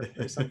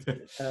or something,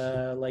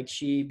 like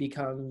she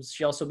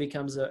also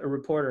becomes a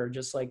reporter,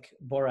 just like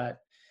Borat.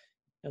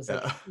 I was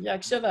like,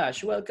 Yak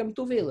Shavash, welcome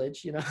to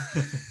village, you know.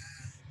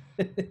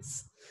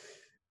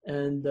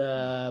 And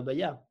but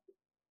yeah,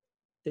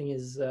 thing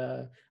is,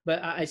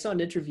 but I saw an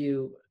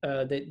interview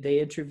that they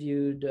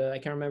interviewed. I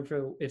can't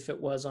remember if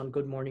it was on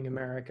Good Morning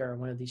America or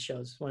one of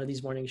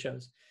these morning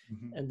shows,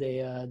 and they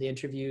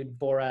interviewed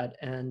Borat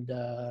and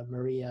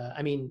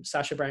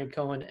Sacha Baron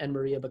Cohen and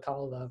Maria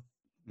Bakalova,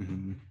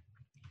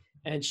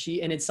 and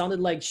it sounded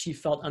like she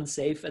felt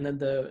unsafe, and then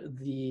the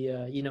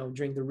you know,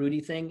 during the Rudy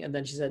thing, and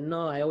then she said,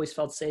 no, I always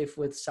felt safe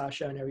with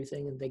Sasha and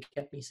everything, and they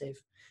kept me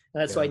safe,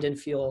 and that's why I didn't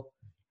feel,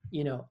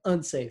 you know,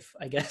 unsafe,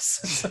 I guess.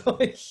 So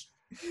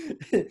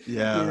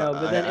Yeah, you know,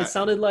 but then it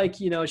sounded like,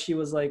 you know, she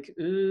was like,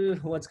 ooh,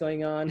 what's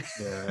going on?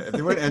 yeah, if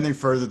they went any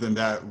further than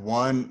that,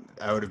 one,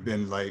 I would have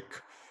been like,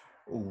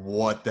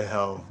 what the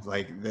hell?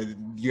 Like,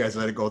 you guys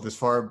let it go this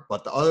far.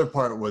 But the other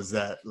part was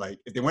that, like,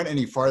 if they went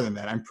any farther than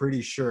that, I'm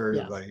pretty sure,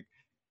 Yeah. like,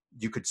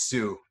 you could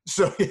sue.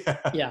 So, yeah.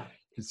 Yeah.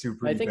 Could sue I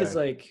pretty think bad. it's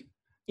like,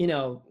 you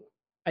know,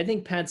 I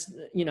think pants,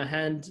 you know,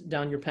 hand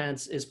down your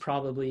pants is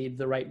probably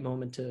the right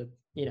moment to,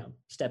 you know,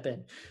 step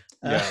in.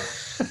 Yeah.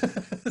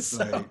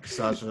 So, Like,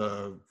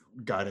 Sasha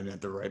got in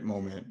at the right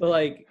moment. but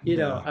like, you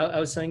know, Yeah. I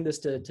was saying this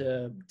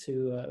to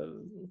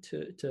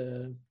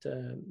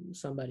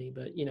somebody,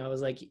 but you know, I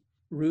was like,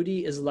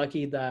 Rudy is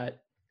lucky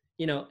that,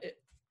 you know,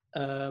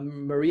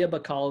 Maria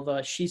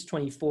Bakalova, she's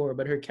 24,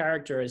 but her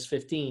character is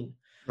 15.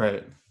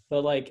 Right.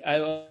 But like,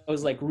 I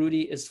was like,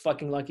 Rudy is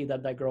fucking lucky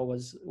that that girl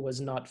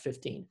was not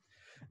 15.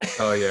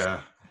 Oh,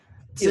 yeah.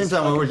 Same Is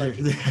time, what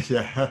fucking would you? lucky.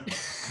 Yeah.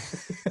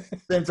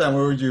 Same time,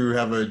 where would you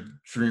have a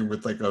dream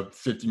with like a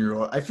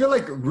 15-year-old? I feel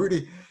like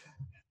Rudy.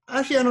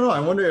 Actually, I don't know. I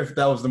wonder if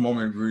that was the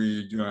moment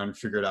Rudy, you know,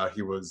 figured out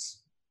he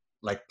was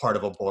like part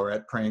of a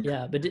Borat prank.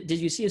 Yeah, but did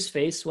you see his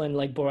face when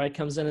like Borat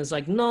comes in and is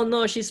like,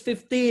 no, she's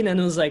 15, and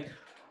it was like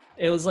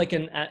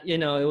an, you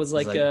know, it was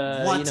like, like,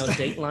 a, what? you know,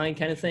 Dateline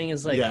kind of thing.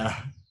 It's like,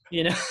 Yeah.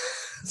 you know,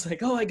 it's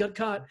like, oh, I got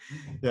caught.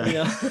 Yeah. You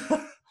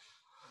know,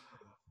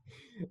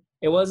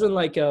 it wasn't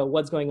like a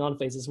what's going on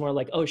face. It's more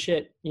like, oh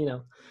shit, you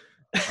know.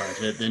 Oh,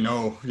 shit, they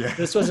know. Yeah.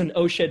 This was an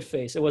oh shit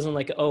face. It wasn't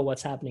like a, oh,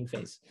 what's happening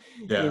face.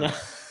 Yeah. You know.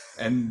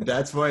 And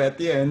that's why at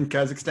the end,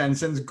 Kazakhstan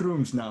sends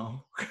grooms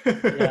now.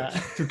 Yeah.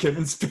 To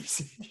Kevin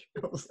Spacey.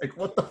 I was like,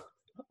 what the?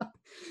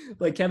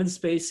 Like Kevin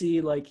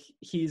Spacey, like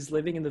he's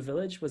living in the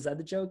village. Was that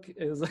the joke?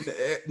 It was like,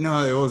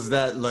 No, it was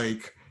that,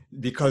 like,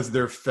 because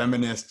they're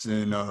feminists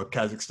in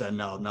Kazakhstan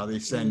now. Now they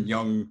send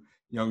young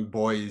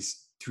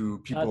boys to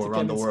people to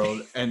around the Kevin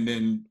world, and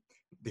then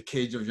the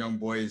cage of young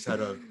boys had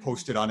a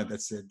post-it on it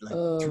that said, like,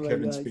 oh to my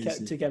Kevin God,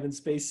 Spacey. to Kevin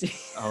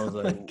Spacey. I was Oh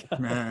like, my God.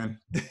 man.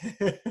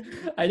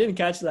 I didn't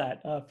catch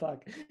that. Oh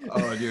fuck.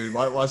 Oh, dude,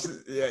 watch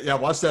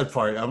that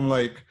part. I'm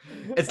like,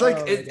 it's like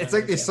Oh my it's God,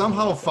 like they okay,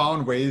 somehow okay.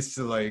 found ways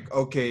to, like,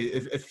 okay,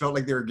 it felt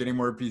like they were getting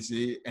more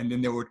PC, and then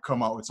they would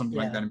come out with something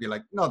like Yeah. that and be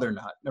like, no, they're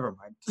not. Never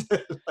mind.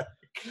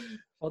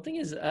 Well, the thing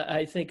is,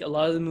 I think a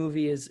lot of the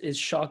movie is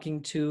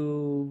shocking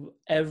to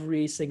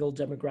every single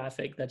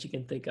demographic that you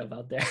can think of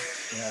out there.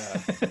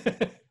 Yeah.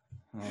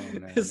 Oh,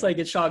 man. It's like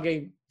it's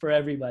shocking for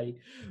everybody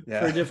Yeah.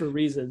 for different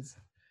reasons,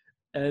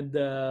 and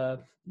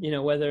you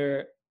know,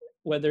 whether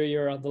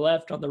you're on the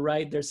left, on the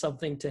right, there's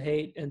something to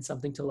hate and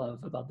something to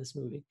love about this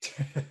movie.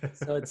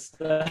 So it's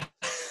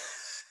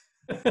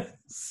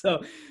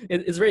so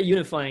it's very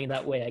unifying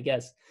that way, I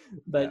guess.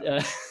 But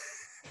Yeah.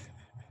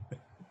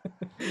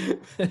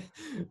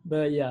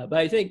 but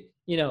I think,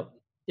 you know,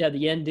 yeah,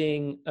 the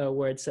ending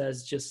where it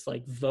says just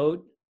like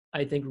vote,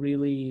 I think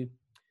really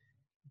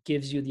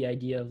gives you the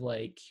idea of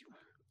like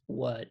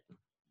what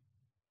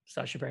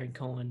Sacha Baron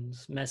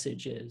Cohen's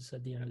message is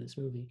at the end of this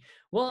movie.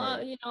 Well,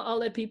 Right. you know, I'll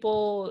let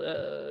people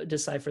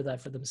decipher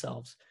that for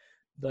themselves.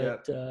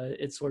 But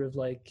it's sort of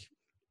like,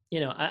 you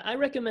know, I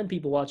recommend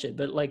people watch it,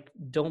 but like,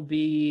 don't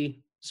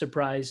be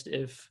surprised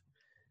if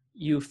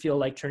you feel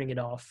like turning it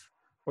off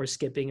or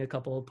skipping a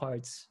couple of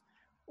parts,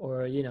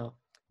 or, you know,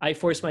 I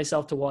forced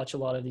myself to watch a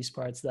lot of these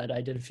parts that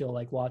I didn't feel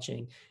like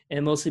watching,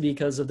 and mostly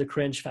because of the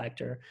cringe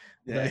factor.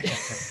 Yeah.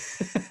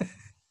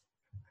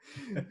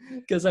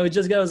 Because I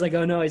was like,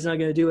 oh no, he's not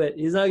gonna do it.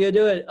 He's not gonna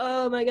do it.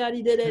 Oh my God,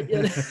 he did it.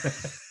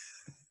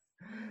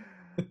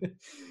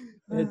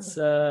 It's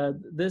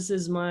this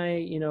is my,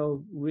 you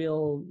know,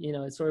 real, you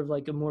know, it's sort of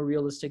like a more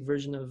realistic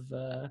version of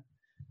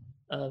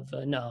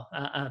no,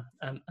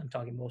 I'm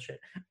talking bullshit.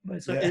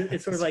 But so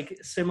it's sort of like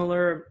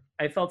similar.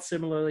 I felt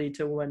similarly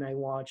to when I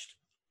watched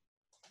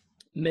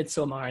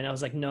Midsommar, and I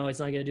was like, no, it's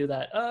not gonna do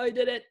that. Oh, he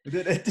did it. We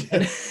did it.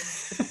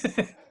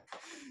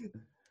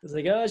 It's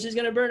like, oh, she's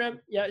gonna burn him.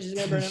 Yeah, she's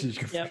gonna burn him. She's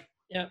gonna-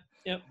 Yep.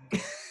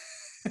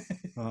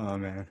 Oh,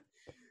 man.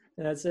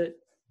 And that's it.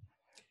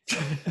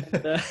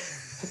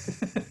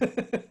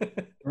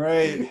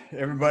 Right,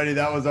 everybody,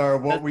 that was our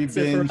what we That's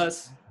it for binged.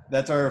 us.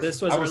 That's our,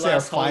 This was I our would say, our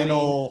last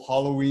final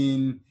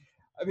Halloween.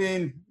 I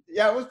mean,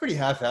 yeah, it was pretty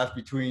half-half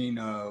between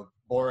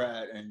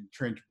Borat and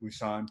Train to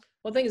Busan.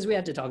 Well, the thing is, we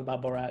had to talk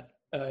about Borat.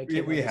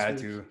 We had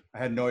to. I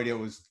had no idea it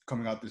was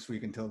coming out this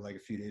week until like a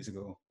few days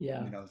ago.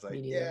 Yeah, And I was like,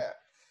 me neither. yeah.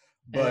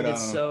 But But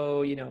it's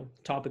so, you know,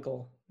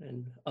 topical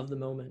and of the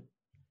moment.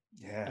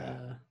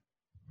 yeah.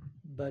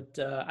 But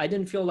I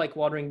didn't feel like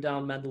watering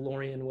down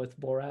Mandalorian with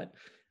Borat.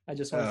 I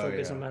just want to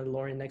focus yeah. on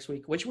Mandalorian next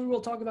week, which we will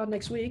talk about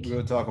next week.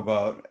 We'll talk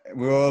about.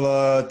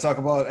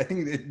 I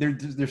think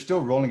they're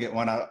still rolling it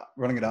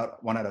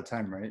out one at a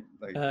time, right?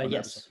 Like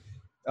Yes.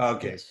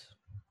 Okay. Yes.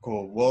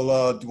 Cool.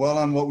 We'll dwell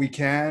on what we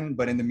can,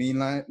 but in the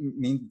meantime,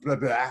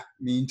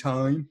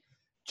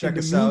 check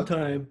us out.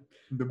 Meantime,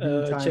 The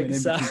meantime check and in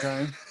us out. between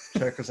time.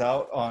 check us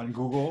out on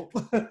Google.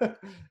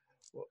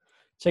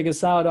 Check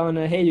us out on,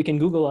 hey, you can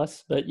Google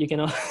us, but you can.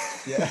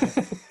 Yeah.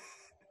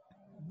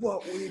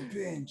 What we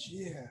binge,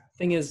 yeah.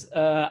 Thing is,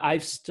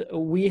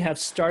 we have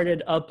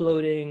started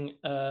uploading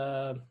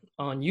on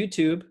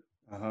YouTube.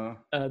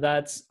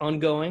 That's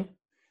ongoing.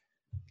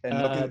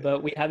 And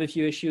but we have a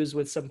few issues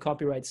with some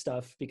copyright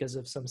stuff because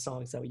of some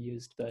songs that we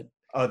used. But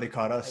they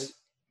caught us.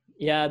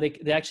 Yeah,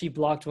 they actually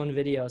blocked one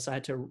video, so I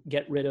had to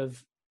get rid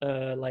of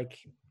like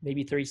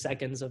maybe 30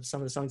 seconds of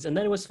some of the songs, and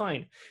then it was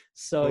fine.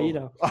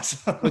 So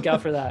awesome. Look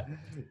out for that.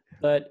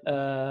 But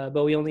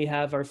we only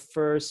have our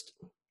first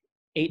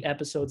 8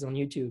 episodes on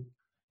YouTube.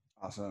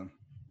 Awesome.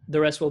 The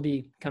rest will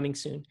be coming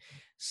soon.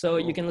 So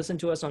you can listen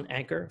to us on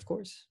Anchor, of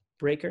course,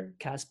 Breaker,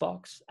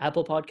 Castbox,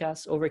 Apple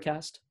Podcasts,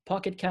 Overcast,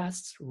 Pocket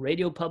Casts,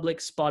 Radio Public,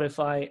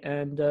 Spotify,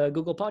 and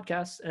Google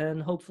Podcasts,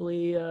 and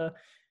hopefully,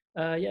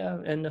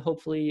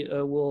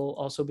 we'll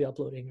also be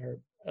uploading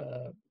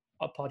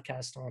our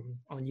podcast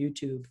on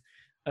YouTube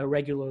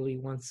regularly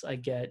once I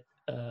get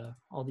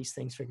all these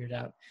things figured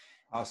out.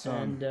 Awesome.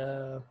 And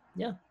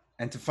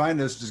And to find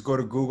us, just go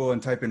to Google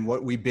and type in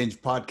What We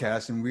Binge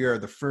Podcast, and we are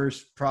the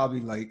first probably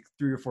like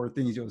 3 or 4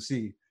 things you'll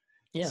see.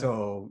 Yeah.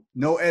 So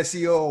no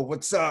SEO.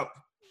 What's up?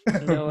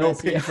 No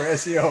paying for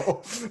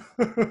SEO.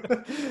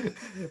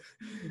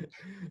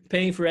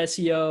 Paying for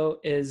SEO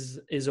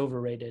is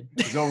overrated.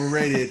 It's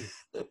overrated.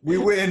 We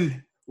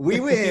win. We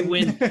win.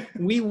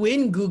 We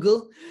win,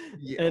 Google.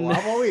 Yeah, and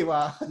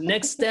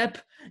next step,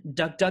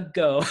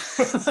 DuckDuckGo.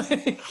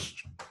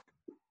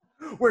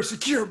 We're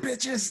secure,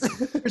 bitches.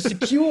 We're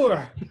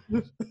secure.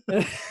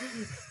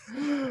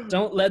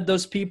 Don't let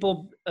those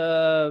people,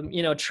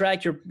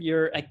 track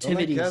your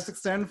activities. Don't let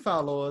Kazakhstan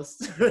follow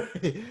us.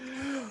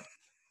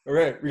 All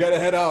right, we gotta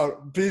head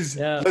out. Please,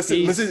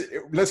 listen.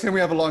 Next time we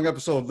have a long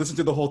episode, listen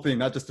to the whole thing,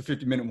 not just the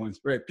 50-minute ones.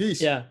 All right, peace.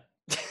 Yeah.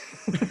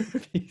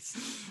 Peace.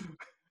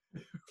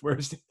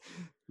 Where's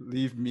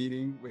leave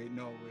meeting? Wait,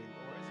 no, wait.